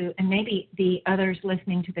begin to, and maybe the others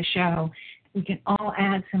listening to the show, we can all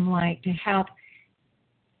add some light to help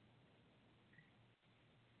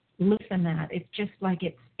loosen that. It's just like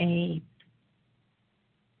it's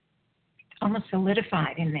almost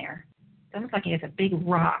solidified in there. It's almost like he has a big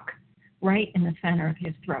rock right in the center of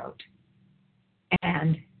his throat.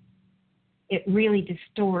 And it really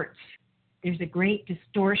distorts. There's a great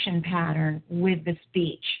distortion pattern with the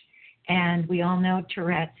speech. And we all know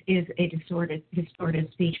Tourette's is a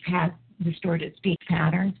distorted speech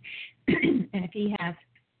patterns. And if he has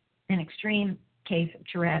an extreme case of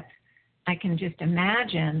Tourette's, I can just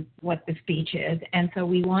imagine what the speech is. And so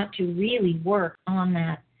we want to really work on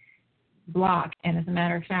that block. And as a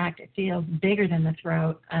matter of fact, it feels bigger than the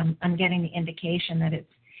throat. I'm getting the indication that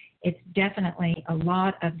it's definitely a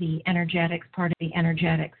lot of the energetics, part of the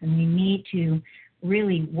energetics, and we need to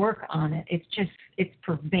really work on it. It's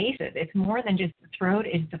pervasive. It's more than just the throat.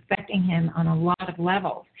 It's affecting him on a lot of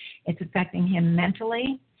levels. It's affecting him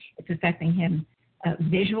mentally. It's affecting him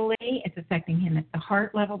visually. It's affecting him at the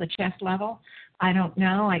heart level, the chest level. I don't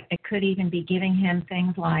know. I could even be giving him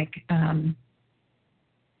things like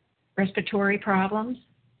respiratory problems.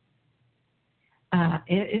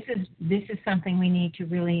 This is something we need to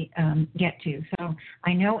really get to. So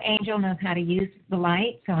I know Angel knows how to use the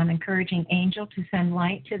light, so I'm encouraging Angel to send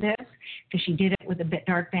light to this because she did it with a bit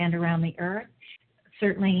dark band around the earth.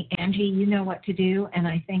 Certainly, Angie, you know what to do, and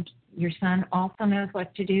I think your son also knows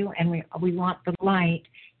what to do, and we want the light,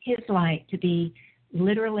 his light, to be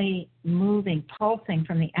literally moving, pulsing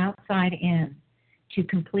from the outside in to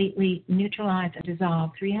completely neutralize and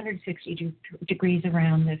dissolve 360 degrees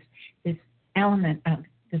around this element of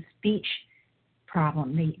the speech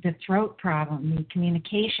problem, the throat problem, the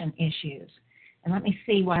communication issues. And let me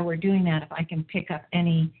see while we're doing that if I can pick up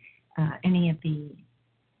any of the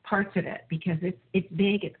parts of it, because it's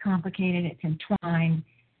big, it's complicated, it's entwined,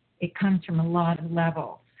 it comes from a lot of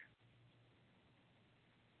levels.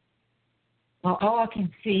 Well, all I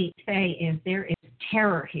can say is there is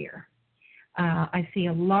terror here. I see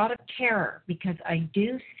a lot of terror because I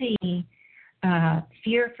do see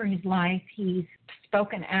fear for his life. He's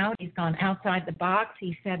spoken out. He's gone outside the box.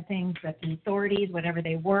 He said things that the authorities, whatever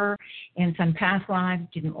they were, in some past lives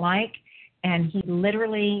didn't like. And he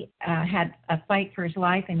literally had a fight for his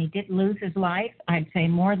life, and he did lose his life, I'd say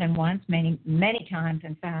more than once, many, many times,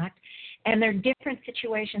 in fact. And there are different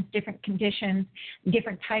situations, different conditions,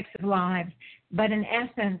 different types of lives. But in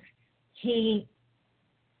essence,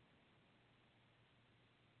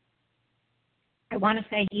 I want to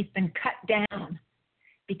say he's been cut down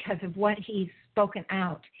because of what he's spoken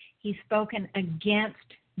out. He's spoken against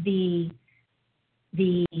the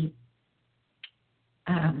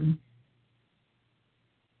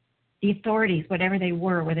authorities, whatever they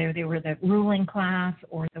were, whether they were the ruling class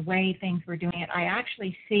or the way things were doing it. I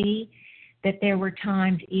actually see that there were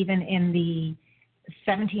times, even in the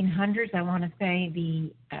 1700s, I want to say,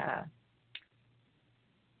 the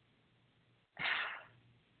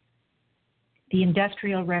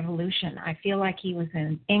Industrial Revolution. I feel like he was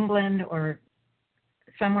in England or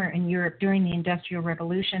somewhere in Europe during the Industrial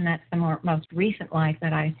Revolution. That's the most recent life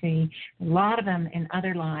that I see. A lot of them in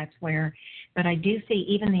other lives but I do see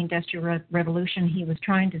even the Industrial Revolution, he was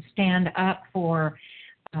trying to stand up for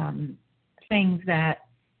things that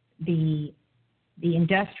the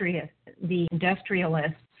industrialists, is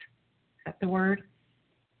that the word?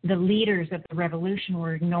 The leaders of the revolution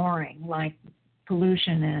were ignoring, like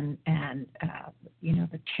pollution and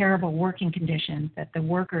the terrible working conditions that the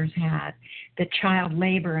workers had, the child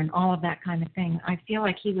labor and all of that kind of thing. I feel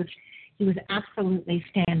like he was absolutely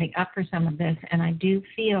standing up for some of this, and I do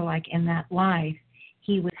feel like in that life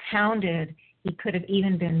he was hounded. He could have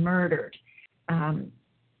even been murdered.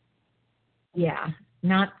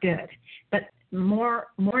 Not good. But more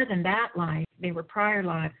than that life, there were prior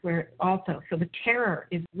lives where also, so the terror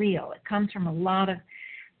is real. It comes from a lot of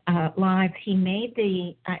lives.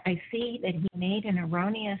 I see that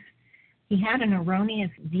he had an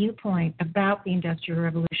erroneous viewpoint about the Industrial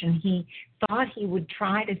Revolution. He thought he would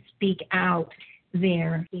try to speak out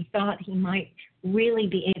there. He thought he might really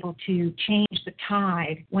be able to change the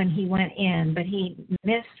tide when he went in, but he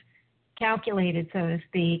miscalculated, so to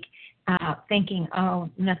speak, thinking, oh,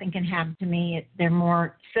 nothing can happen to me. They're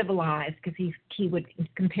more civilized, because he would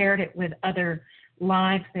compared it with other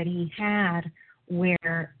lives that he had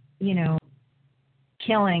where,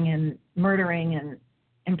 killing and murdering and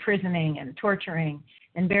imprisoning and torturing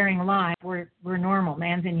and burying alive were normal.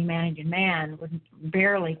 Man's inhumanity to man was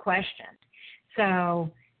barely questioned.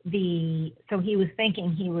 So he was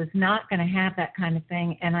thinking he was not going to have that kind of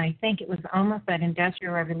thing, and I think it was almost that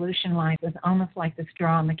Industrial Revolution life was almost like the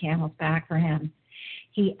straw on the camel's back for him.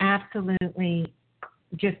 He absolutely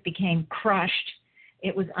just became crushed.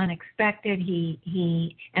 It was unexpected.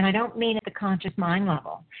 He and I don't mean at the conscious mind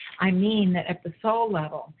level. I mean that at the soul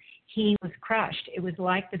level, he was crushed. It was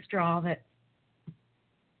like the straw that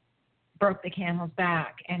broke the camel's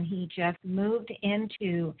back, and he just moved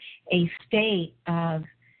into a state of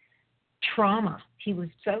trauma. He was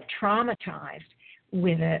so traumatized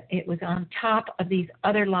with it. It was on top of these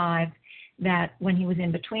other lives that when he was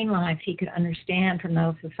in between lives, he could understand from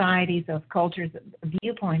those societies, those cultures,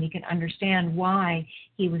 viewpoint, he could understand why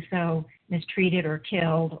he was so mistreated or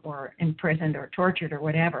killed or imprisoned or tortured or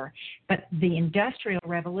whatever. But the Industrial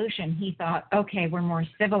Revolution, he thought, okay, we're more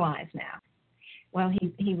civilized now. Well,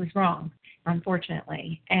 he was wrong,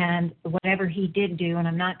 unfortunately. And whatever he did do, and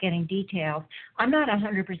I'm not getting details, I'm not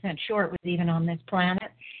 100% sure it was even on this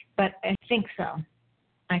planet, but I think so.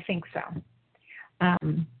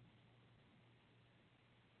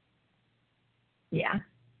 Yeah,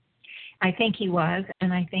 I think he was,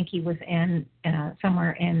 and I think he was in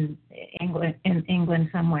somewhere in England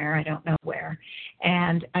somewhere. I don't know where,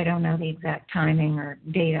 and I don't know the exact timing or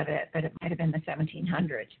date of it, but it might have been the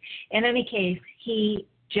 1700s. In any case, he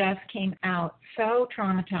just came out so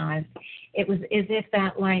traumatized. It was as if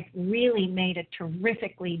that life really made a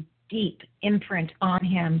terrifically deep imprint on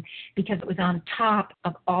him, because it was on top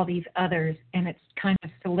of all these others, and it's kind of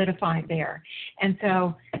solidified there. And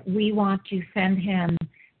so we want to send him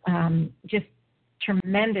just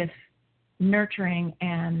tremendous nurturing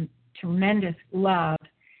and tremendous love,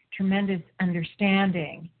 tremendous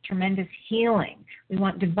understanding, tremendous healing. We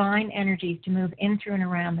want divine energies to move in, through, and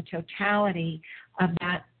around the totality of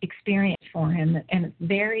that experience for him. And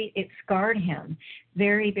it scarred him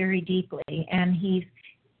very, very deeply. And he's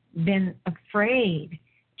been afraid,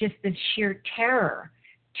 just the sheer terror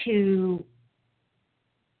to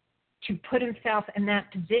put himself in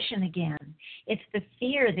that position again. It's the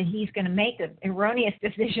fear that he's going to make an erroneous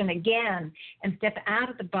decision again and step out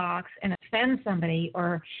of the box and offend somebody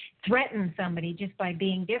or threaten somebody just by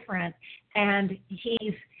being different. And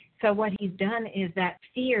so what he's done is that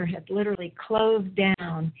fear has literally closed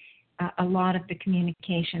down a lot of the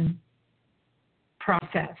communication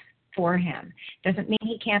process for him. Doesn't mean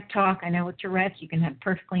he can't talk. I know with Tourette's you can have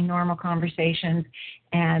perfectly normal conversations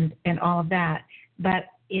and all of that. But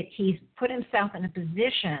he's put himself in a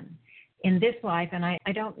position in this life, and I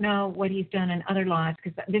don't know what he's done in other lives,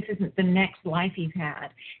 because this isn't the next life he's had.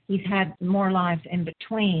 He's had more lives in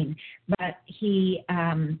between. But he,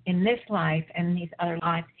 in this life and these other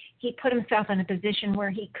lives, he put himself in a position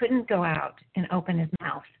where he couldn't go out and open his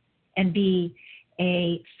mouth and be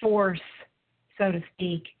a force, so to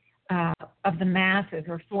speak, of the masses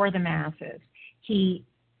or for the masses. He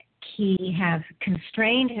has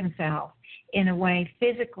constrained himself in a way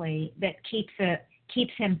physically that keeps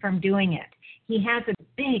him from doing it. He has a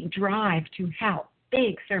big drive to help,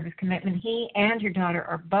 big service commitment. He and your daughter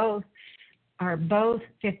are both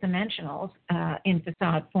fifth dimensionals in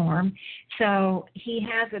facade form, so he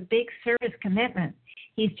has a big service commitment.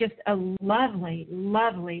 He's just a lovely,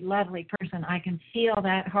 lovely, lovely person. I can feel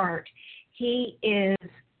that heart. He is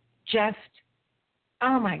just,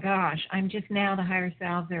 oh my gosh, I'm just now, the higher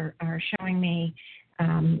selves are showing me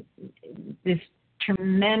this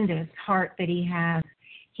tremendous heart that he has.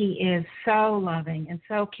 He is so loving and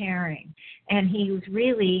so caring, and he was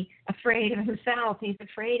really afraid of himself. He's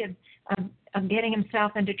afraid of getting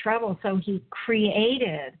himself into trouble, so he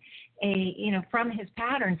created from his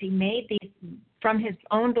patterns, he made these, from his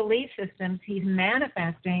own belief systems, he's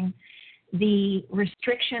manifesting the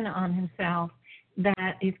restriction on himself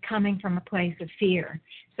that is coming from a place of fear.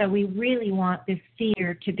 So we really want this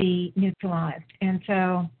fear to be neutralized. And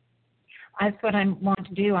so that's what I want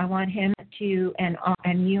to do. I want him to,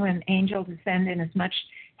 and you and Angel, to send in as much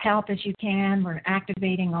help as you can. We're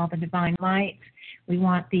activating all the divine lights. We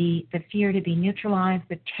want the fear to be neutralized,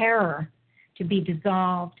 the terror to be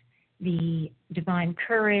dissolved, the divine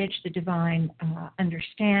courage, the divine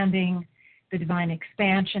understanding, the divine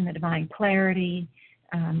expansion, the divine clarity,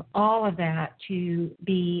 all of that to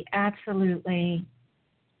be absolutely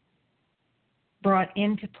brought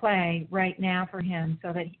into play right now for him,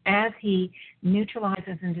 so that as he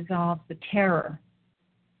neutralizes and dissolves the terror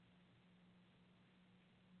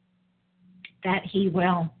that he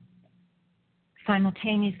will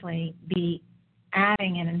simultaneously be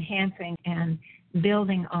adding and enhancing and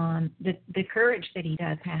building on the courage that he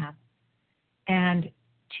does have. And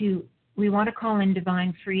we want to call in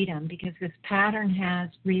divine freedom because this pattern has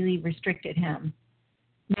really restricted him.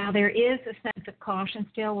 Now, there is a sense of caution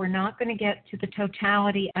still. We're not going to get to the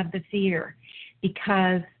totality of the fear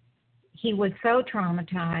because he was so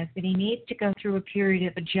traumatized that he needs to go through a period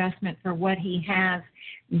of adjustment for what he has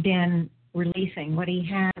been releasing, what he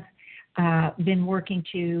has been working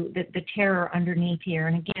to, the terror underneath here.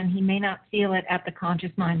 And again, he may not feel it at the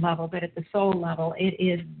conscious mind level, but at the soul level, it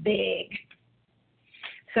is big.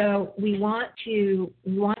 So we want to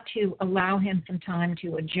allow him some time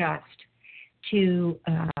to adjust, to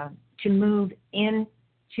move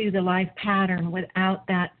into the life pattern without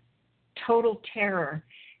that total terror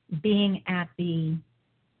being at the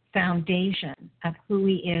foundation of who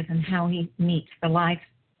he is and how he meets the life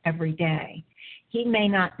every day. He may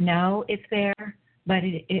not know it's there, but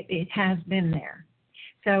it has been there.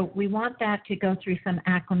 So we want that to go through some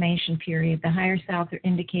acclimation period. The higher selves are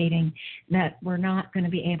indicating that we're not going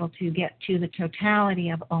to be able to get to the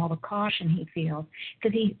totality of all the caution he feels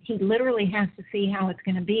because he literally has to see how it's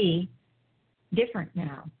going to be different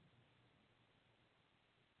now.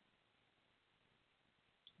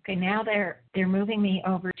 Okay, now they're moving me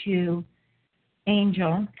over to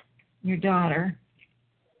Angel, your daughter,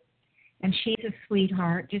 and she's a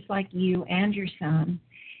sweetheart, just like you and your son.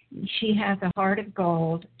 She has a heart of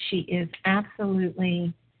gold. She is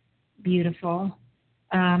absolutely beautiful.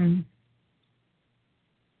 Now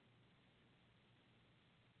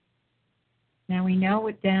we know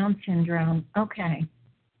with Down syndrome, okay,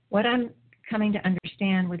 what I'm coming to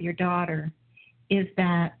understand with your daughter is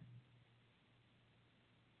that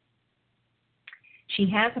she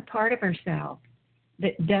has a part of herself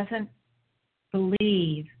that doesn't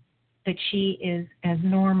believe that she is as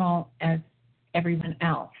normal as everyone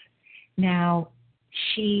else. Now,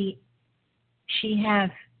 she has,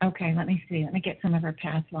 okay, let me see. Let me get some of her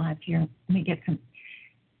past lives here. Let me get some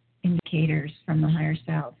indicators from the higher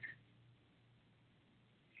self.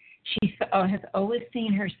 She has always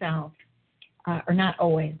seen herself, or not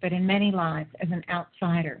always, but in many lives, as an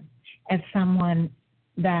outsider, as someone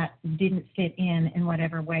that didn't fit in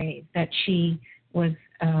whatever way, that she was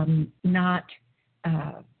not,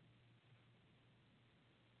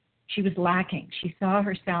 she was lacking. She saw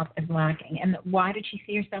herself as lacking. And why did she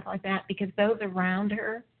see herself like that? Because those around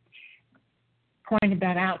her pointed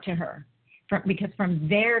that out to her. Because from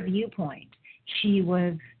their viewpoint, she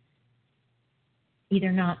was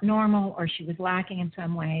either not normal or she was lacking in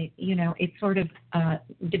some way. You know, it sort of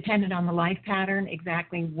depended on the life pattern,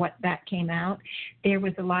 exactly what that came out. There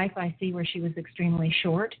was a life I see where she was extremely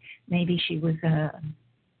short. Maybe she was a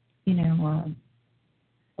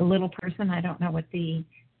little person. I don't know what the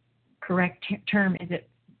correct term is it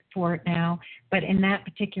for it now, but in that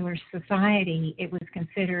particular society, it was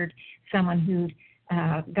considered someone who'd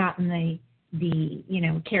gotten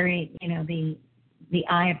carried, the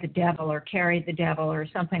eye of the devil or carried the devil or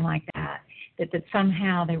something like that, that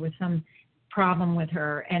somehow there was some problem with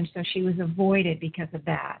her, and so she was avoided because of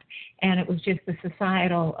that. And it was just the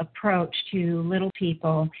societal approach to little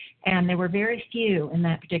people, and there were very few in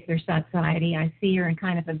that particular society. I see her in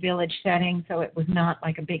kind of a village setting, so it was not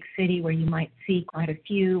like a big city where you might see quite a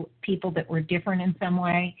few people that were different in some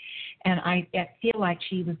way. And I feel like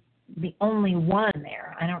she was the only one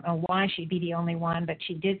there. I don't know why she'd be the only one, but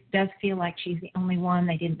she does feel like she's the only one.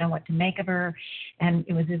 They didn't know what to make of her, and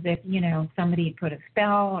it was as if, somebody had put a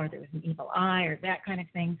spell or there was an evil eye or that kind of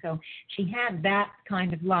thing. So she had that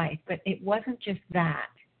kind of life, but it wasn't just that.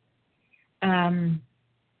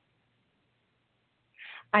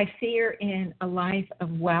 I see her in a life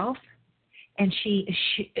of wealth, and she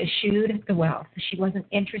eschewed the wealth. She wasn't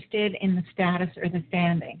interested in the status or the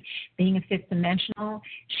standing. Being a fifth dimensional,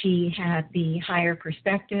 she had the higher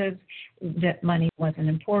perspective that money wasn't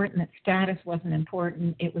important, that status wasn't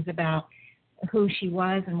important. It was about who she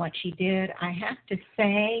was and what she did. I have to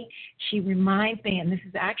say, she reminds me, and this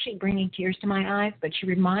is actually bringing tears to my eyes, but she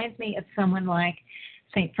reminds me of someone like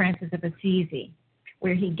St. Francis of Assisi,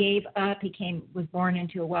 where he gave up. He was born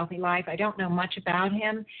into a wealthy life. I don't know much about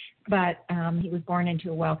him, but he was born into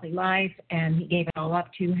a wealthy life, and he gave it all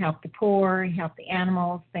up to help the poor, help the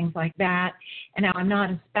animals, things like that. And now I'm not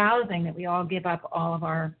espousing that we all give up all of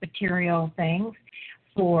our material things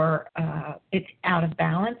for it's out of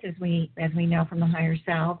balance, as we know from the higher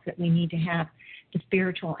selves, that we need to have the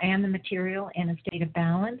spiritual and the material in a state of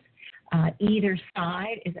balance. Either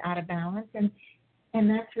side is out of balance, and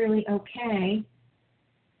that's really okay.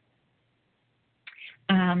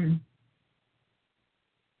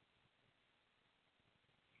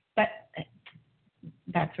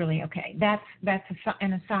 that's really okay. That's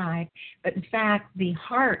an aside. But in fact, the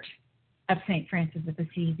heart of St. Francis of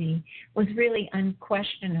Assisi was really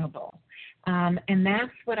unquestionable. And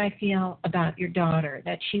that's what I feel about your daughter,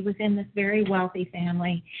 that she was in this very wealthy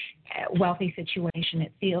family, wealthy situation.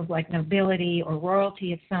 It feels like nobility or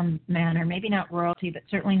royalty of some manner, maybe not royalty, but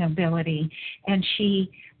certainly nobility. And she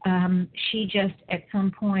just, at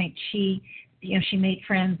some point, she made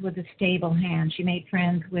friends with the stable hand. She made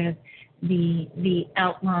friends with the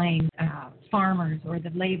outlying farmers or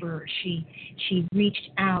the laborers. She reached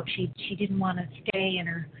out. She didn't want to stay in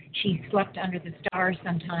her. She slept under the stars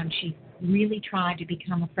sometimes. She really tried to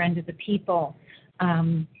become a friend of the people,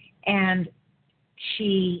 and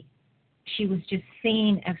she was just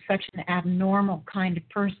seen as such an abnormal kind of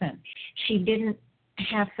person. She didn't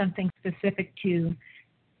have something specific to.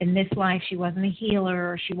 In this life, she wasn't a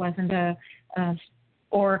healer, or she wasn't a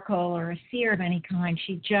oracle or a seer of any kind.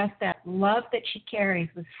 She just, that love that she carries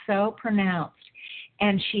was so pronounced,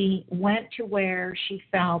 and she went to where she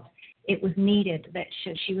felt it was needed, that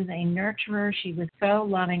she was a nurturer. She was so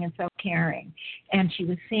loving and so caring, and she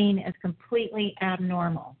was seen as completely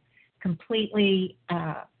abnormal, completely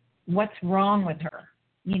what's wrong with her,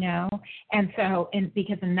 And so,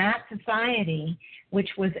 because in that society, which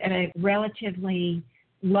was at a relatively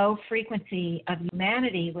low frequency of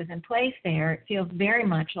humanity was in place there, it feels very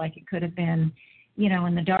much like it could have been,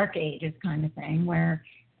 in the Dark Ages kind of thing, where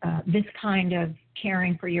this kind of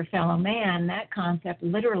caring for your fellow man, that concept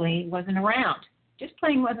literally wasn't around. Just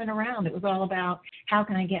plain wasn't around. It was all about how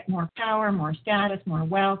can I get more power, more status, more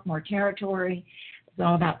wealth, more territory. It was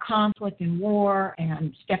all about conflict and war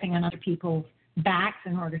and stepping on other people's backs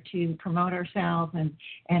in order to promote ourselves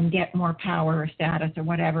and get more power or status or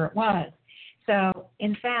whatever it was. So,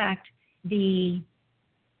 in fact,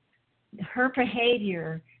 her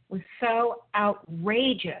behavior was so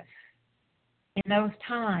outrageous in those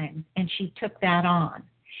times, and she took that on.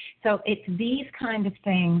 So it's these kind of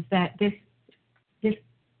things that this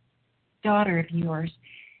daughter of yours,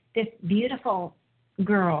 this beautiful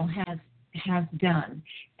girl has done.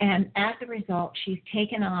 And as a result, she's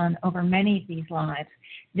taken on over many of these lives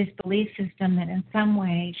this belief system that in some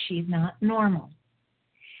way she's not normal.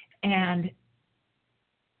 And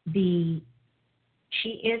she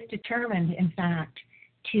is determined, in fact,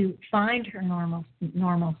 to find her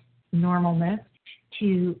normalness,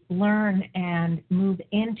 to learn and move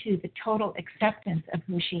into the total acceptance of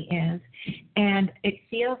who she is. And it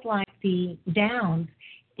feels like the Downs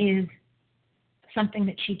is something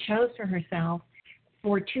that she chose for herself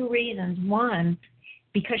for two reasons. One,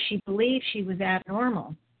 because she believed she was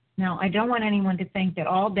abnormal. Now, I don't want anyone to think that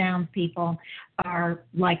all Downs people are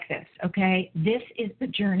like this, okay? This is the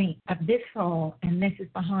journey of this soul, and this is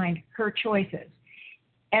behind her choices.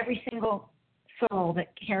 Every single soul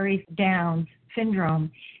that carries Downs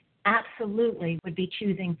syndrome absolutely would be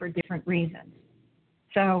choosing for different reasons.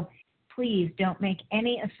 So please don't make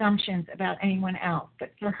any assumptions about anyone else.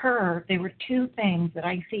 But for her, there were two things that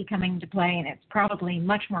I see coming into play, and it's probably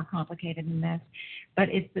much more complicated than this, but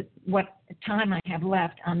it's what time I have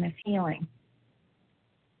left on this healing.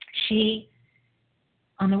 She,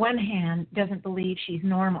 on the one hand, doesn't believe she's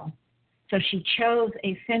normal. So she chose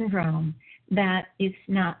a syndrome that is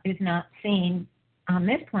not seen on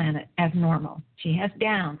this planet as normal. She has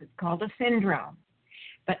Downs. It's called a syndrome.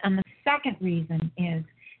 But on the second reason is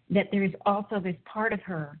that there is also this part of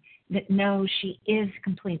her that knows she is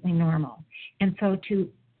completely normal. And so to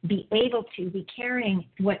be able to be carrying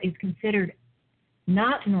what is considered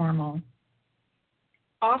not normal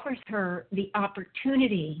offers her the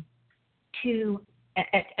opportunity to,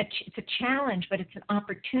 it's a challenge, but it's an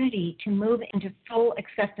opportunity to move into full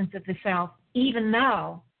acceptance of the self, even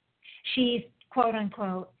though she's, quote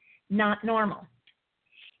unquote, not normal.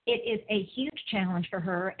 It is a huge challenge for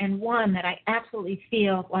her, and one that I absolutely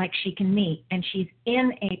feel like she can meet. And she's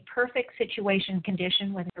in a perfect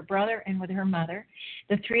condition with her brother and with her mother.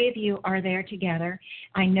 The three of you are there together.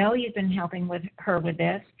 I know you've been helping with her with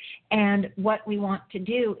this, and what we want to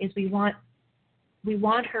do is we want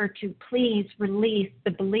her to please release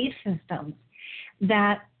the belief systems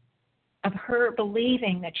that of her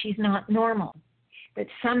believing that she's not normal, that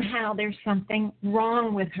somehow there's something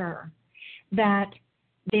wrong with her, that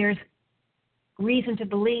there's reason to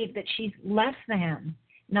believe that she's less than,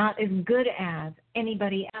 not as good as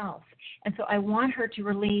anybody else. And so I want her to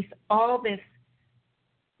release all this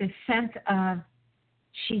sense of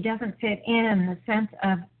she doesn't fit in, the sense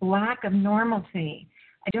of lack of normalcy.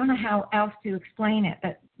 I don't know how else to explain it,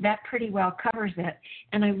 but that pretty well covers it.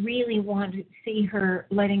 And I really want to see her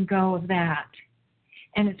letting go of that.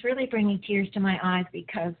 And it's really bringing tears to my eyes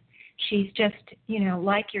because She's just,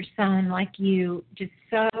 like your son, like you, just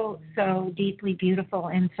so deeply beautiful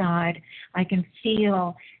inside. I can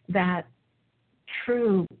feel that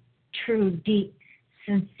true, deep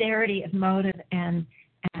sincerity of motive and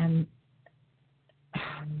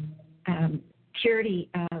purity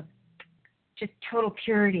of just total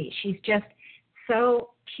purity. She's just so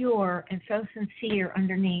pure and so sincere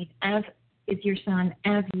underneath, as is your son,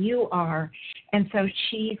 as you are. And so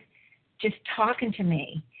she's just talking to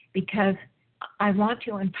me because I want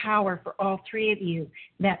to empower for all three of you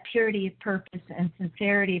that purity of purpose and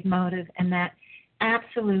sincerity of motive and that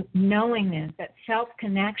absolute knowingness, that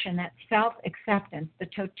self-connection, that self-acceptance, the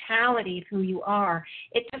totality of who you are.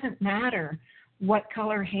 It doesn't matter what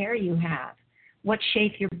color hair you have, what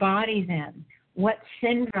shape your body's in, what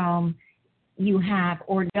syndrome you have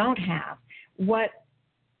or don't have, what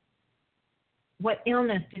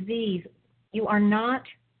illness, disease. You are not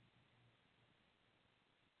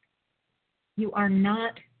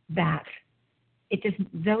that.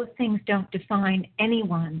 Those things don't define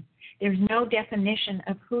anyone. There's no definition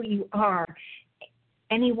of who you are,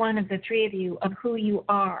 any one of the three of you, of who you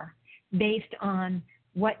are, based on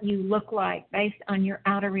what you look like, based on your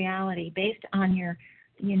outer reality, based on your,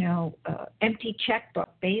 empty checkbook,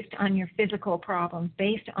 based on your physical problems,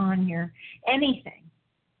 based on your anything,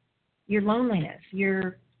 your loneliness,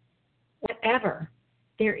 your whatever.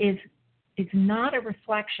 It's not a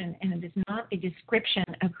reflection and it is not a description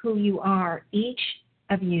of who you are. Each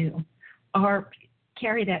of you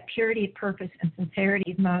carry that purity of purpose and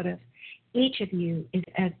sincerity of motive. Each of you is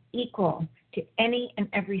as equal to any and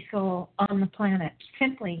every soul on the planet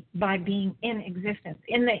simply by being in existence,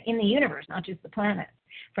 in the universe, not just the planet.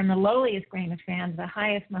 From the lowliest grain of sand to the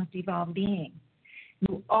highest, most evolved being.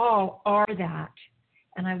 You all are that.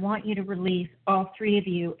 And I want you to release, all three of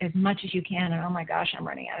you, as much as you can. And oh my gosh, I'm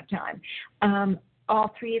running out of time.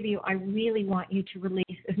 All three of you, I really want you to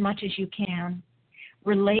release as much as you can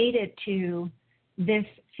related to this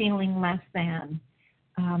feeling less than,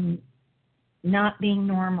 not being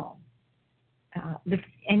normal,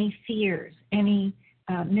 any fears, any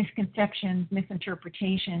misconceptions,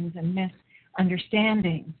 misinterpretations, and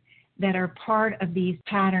misunderstandings that are part of these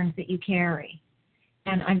patterns that you carry.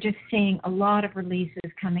 And I'm just seeing a lot of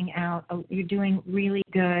releases coming out. You're doing really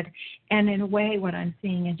good. And in a way, what I'm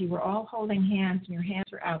seeing is you were all holding hands and your hands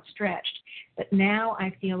were outstretched. But now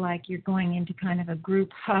I feel like you're going into kind of a group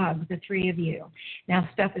hug, the three of you. Now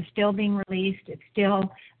stuff is still being released. It's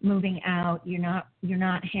still moving out. You're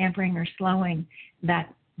not hampering or slowing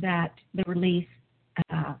the release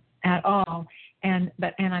at all. And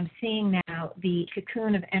I'm seeing now the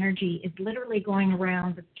cocoon of energy is literally going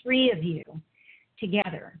around the three of you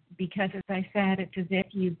together, because as I said, it's as if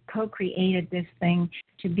you co-created this thing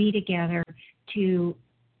to be together, to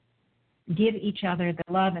give each other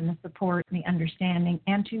the love and the support and the understanding,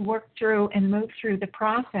 and to work through and move through the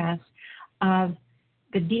process of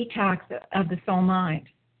the detox of the soul mind,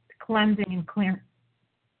 cleansing and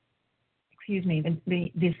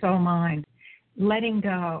the soul mind, letting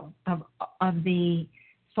go of the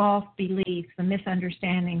false beliefs, the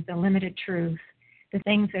misunderstandings, the limited truth, the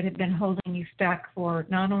things that have been holding you stuck for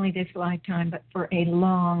not only this lifetime, but for a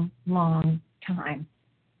long, long time.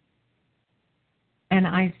 And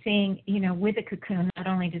I'm seeing, with the cocoon, not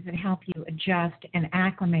only does it help you adjust and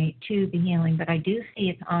acclimate to the healing, but I do see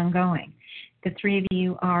it's ongoing. The three of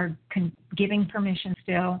you are giving permission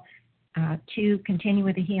still to continue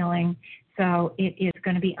with the healing. So it is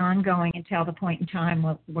going to be ongoing until the point in time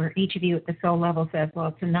where each of you at the soul level says, well,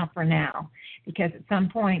 it's enough for now. Because at some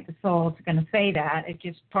point the soul is going to say that. It's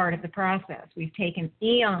just part of the process. We've taken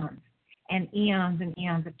eons and eons and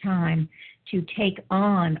eons of time to take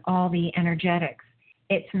on all the energetics.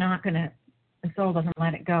 It's not going to, the soul doesn't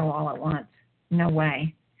let it go all at once. No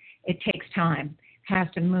way. It takes time. It has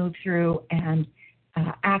to move through and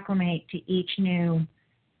acclimate to each new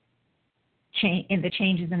in the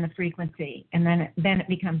changes in the frequency, and then it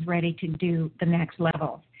becomes ready to do the next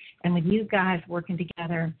levels. And with you guys working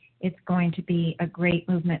together, it's going to be a great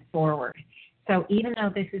movement forward. So even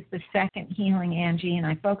though this is the second healing, Angie, and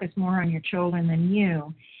I focus more on your children than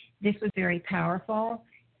you, this was very powerful,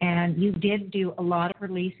 and you did do a lot of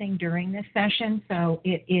releasing during this session, so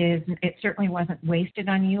it certainly wasn't wasted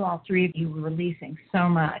on you. All three of you were releasing so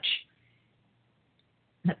much.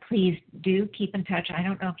 But please do keep in touch. I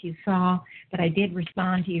don't know if you saw, but I did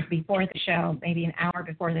respond to you before the show, maybe an hour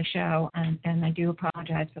before the show, and I do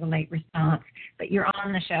apologize for the late response. But you're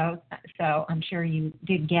on the show, so I'm sure you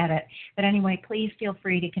did get it. But anyway, please feel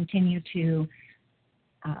free to continue to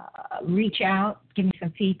reach out, give me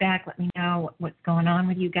some feedback, let me know what's going on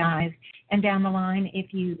with you guys. And down the line,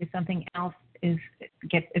 if something else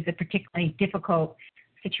is a particularly difficult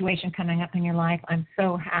situation coming up in your life, I'm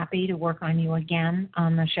so happy to work on you again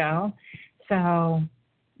on the show. So,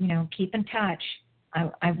 keep in touch.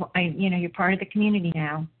 You're part of the community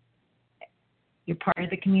now. You're part of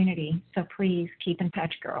the community. So please keep in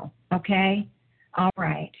touch, girl. Okay? All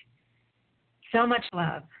right. So much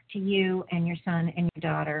love to you and your son and your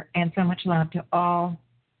daughter, and so much love to all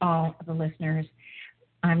of the listeners.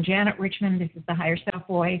 I'm Janet Richmond. This is the Higher Self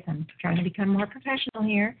Voice. I'm trying to become more professional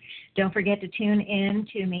here. Don't forget to tune in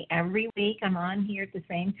to me every week. I'm on here at the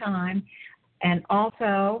same time. And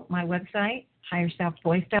also my website,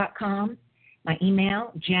 higherselfvoice.com. My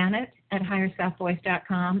email,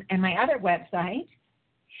 janet@higherselfvoice.com. And my other website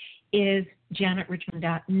is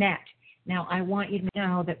janetrichmond.net. Now, I want you to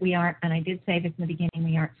know that we aren't, and I did say this in the beginning,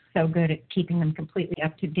 we aren't so good at keeping them completely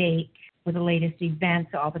up to date with the latest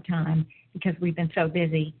events all the time because we've been so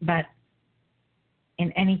busy. But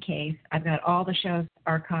in any case, I've got all the shows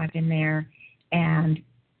archived in there, and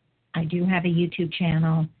I do have a YouTube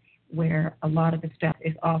channel where a lot of the stuff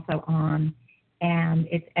is also on, and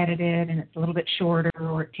it's edited, and it's a little bit shorter,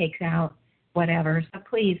 or it takes out whatever. So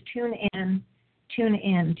please tune in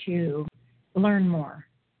to learn more.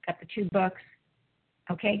 Got the 2 books.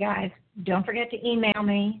 Okay, guys, don't forget to email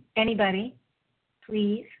me, anybody,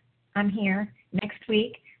 please. I'm here. Next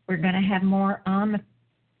week, we're going to have more on the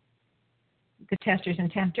Testers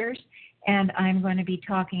and Tempters, and I'm going to be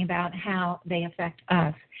talking about how they affect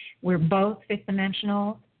us. We're both fifth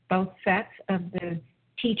dimensional, both sets of the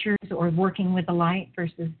teachers, or working with the light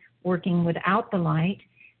versus working without the light.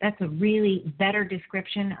 That's a really better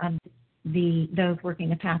description of those working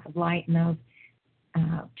the path of light and those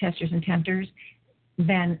Testers and Tempters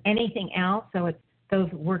than anything else. So it's those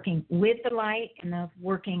working with the light and those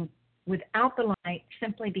working without the light,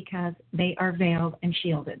 simply because they are veiled and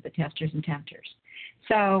shielded, the Testers and Tempters.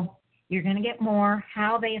 So you're going to get more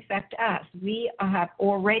how they affect us. We have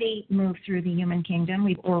already moved through the human kingdom.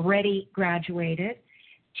 We've already graduated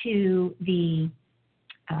to the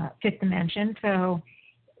 5th dimension. So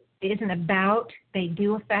it isn't about, they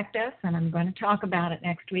do affect us, and I'm going to talk about it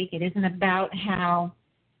next week. It isn't about how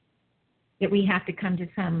that we have to come to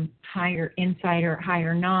some higher insight or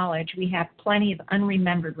higher knowledge. We have plenty of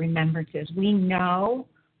unremembered remembrances. We know,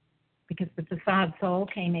 because the facade soul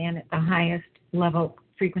came in at the highest level,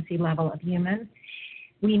 frequency level of humans,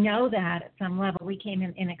 we know that at some level we came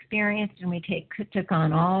in inexperienced, and we took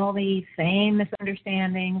on all these same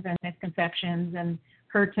misunderstandings and misconceptions and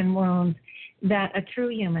hurts and wounds that a true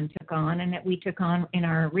human took on, and that we took on in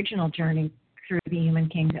our original journey through the human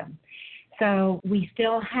kingdom. So we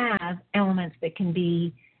still have elements that can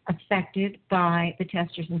be affected by the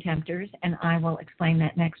Testers and Tempters, and I will explain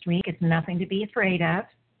that next week. It's nothing to be afraid of,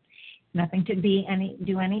 nothing to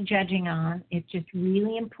do any judging on. It's just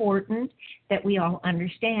really important that we all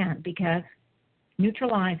understand, because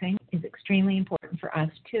neutralizing is extremely important for us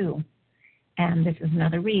too, and this is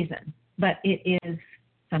another reason. But it is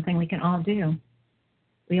something we can all do.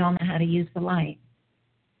 We all know how to use the light.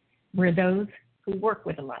 We're those who work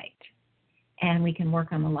with the light. And we can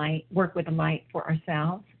work with the light for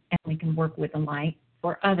ourselves, and we can work with the light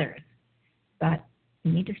for others. But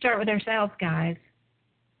we need to start with ourselves, guys.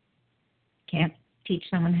 Can't teach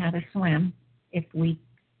someone how to swim if we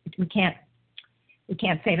can't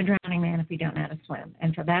save a drowning man if we don't know how to swim.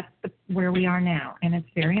 And so that's where we are now, and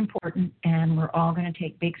it's very important, and we're all going to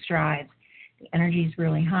take big strides. The energy is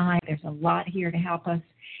really high. There's a lot here to help us.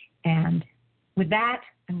 And with that,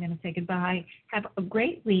 I'm going to say goodbye. Have a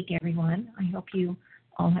great week, everyone. I hope you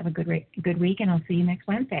all have a good week, and I'll see you next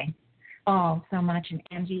Wednesday. All so much. And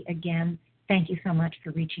Angie, again, thank you so much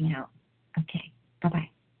for reaching out. Okay, bye-bye.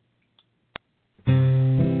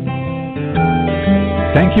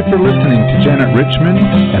 Thank you for listening to Janet Richmond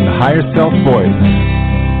and the Higher Self Voice.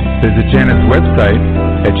 Visit Janet's website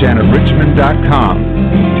at janetrichmond.com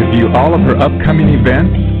to view all of her upcoming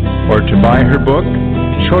events or to buy her book,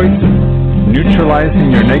 Choices: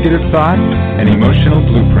 Neutralizing Your Negative Thoughts and Emotional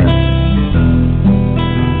Blueprints.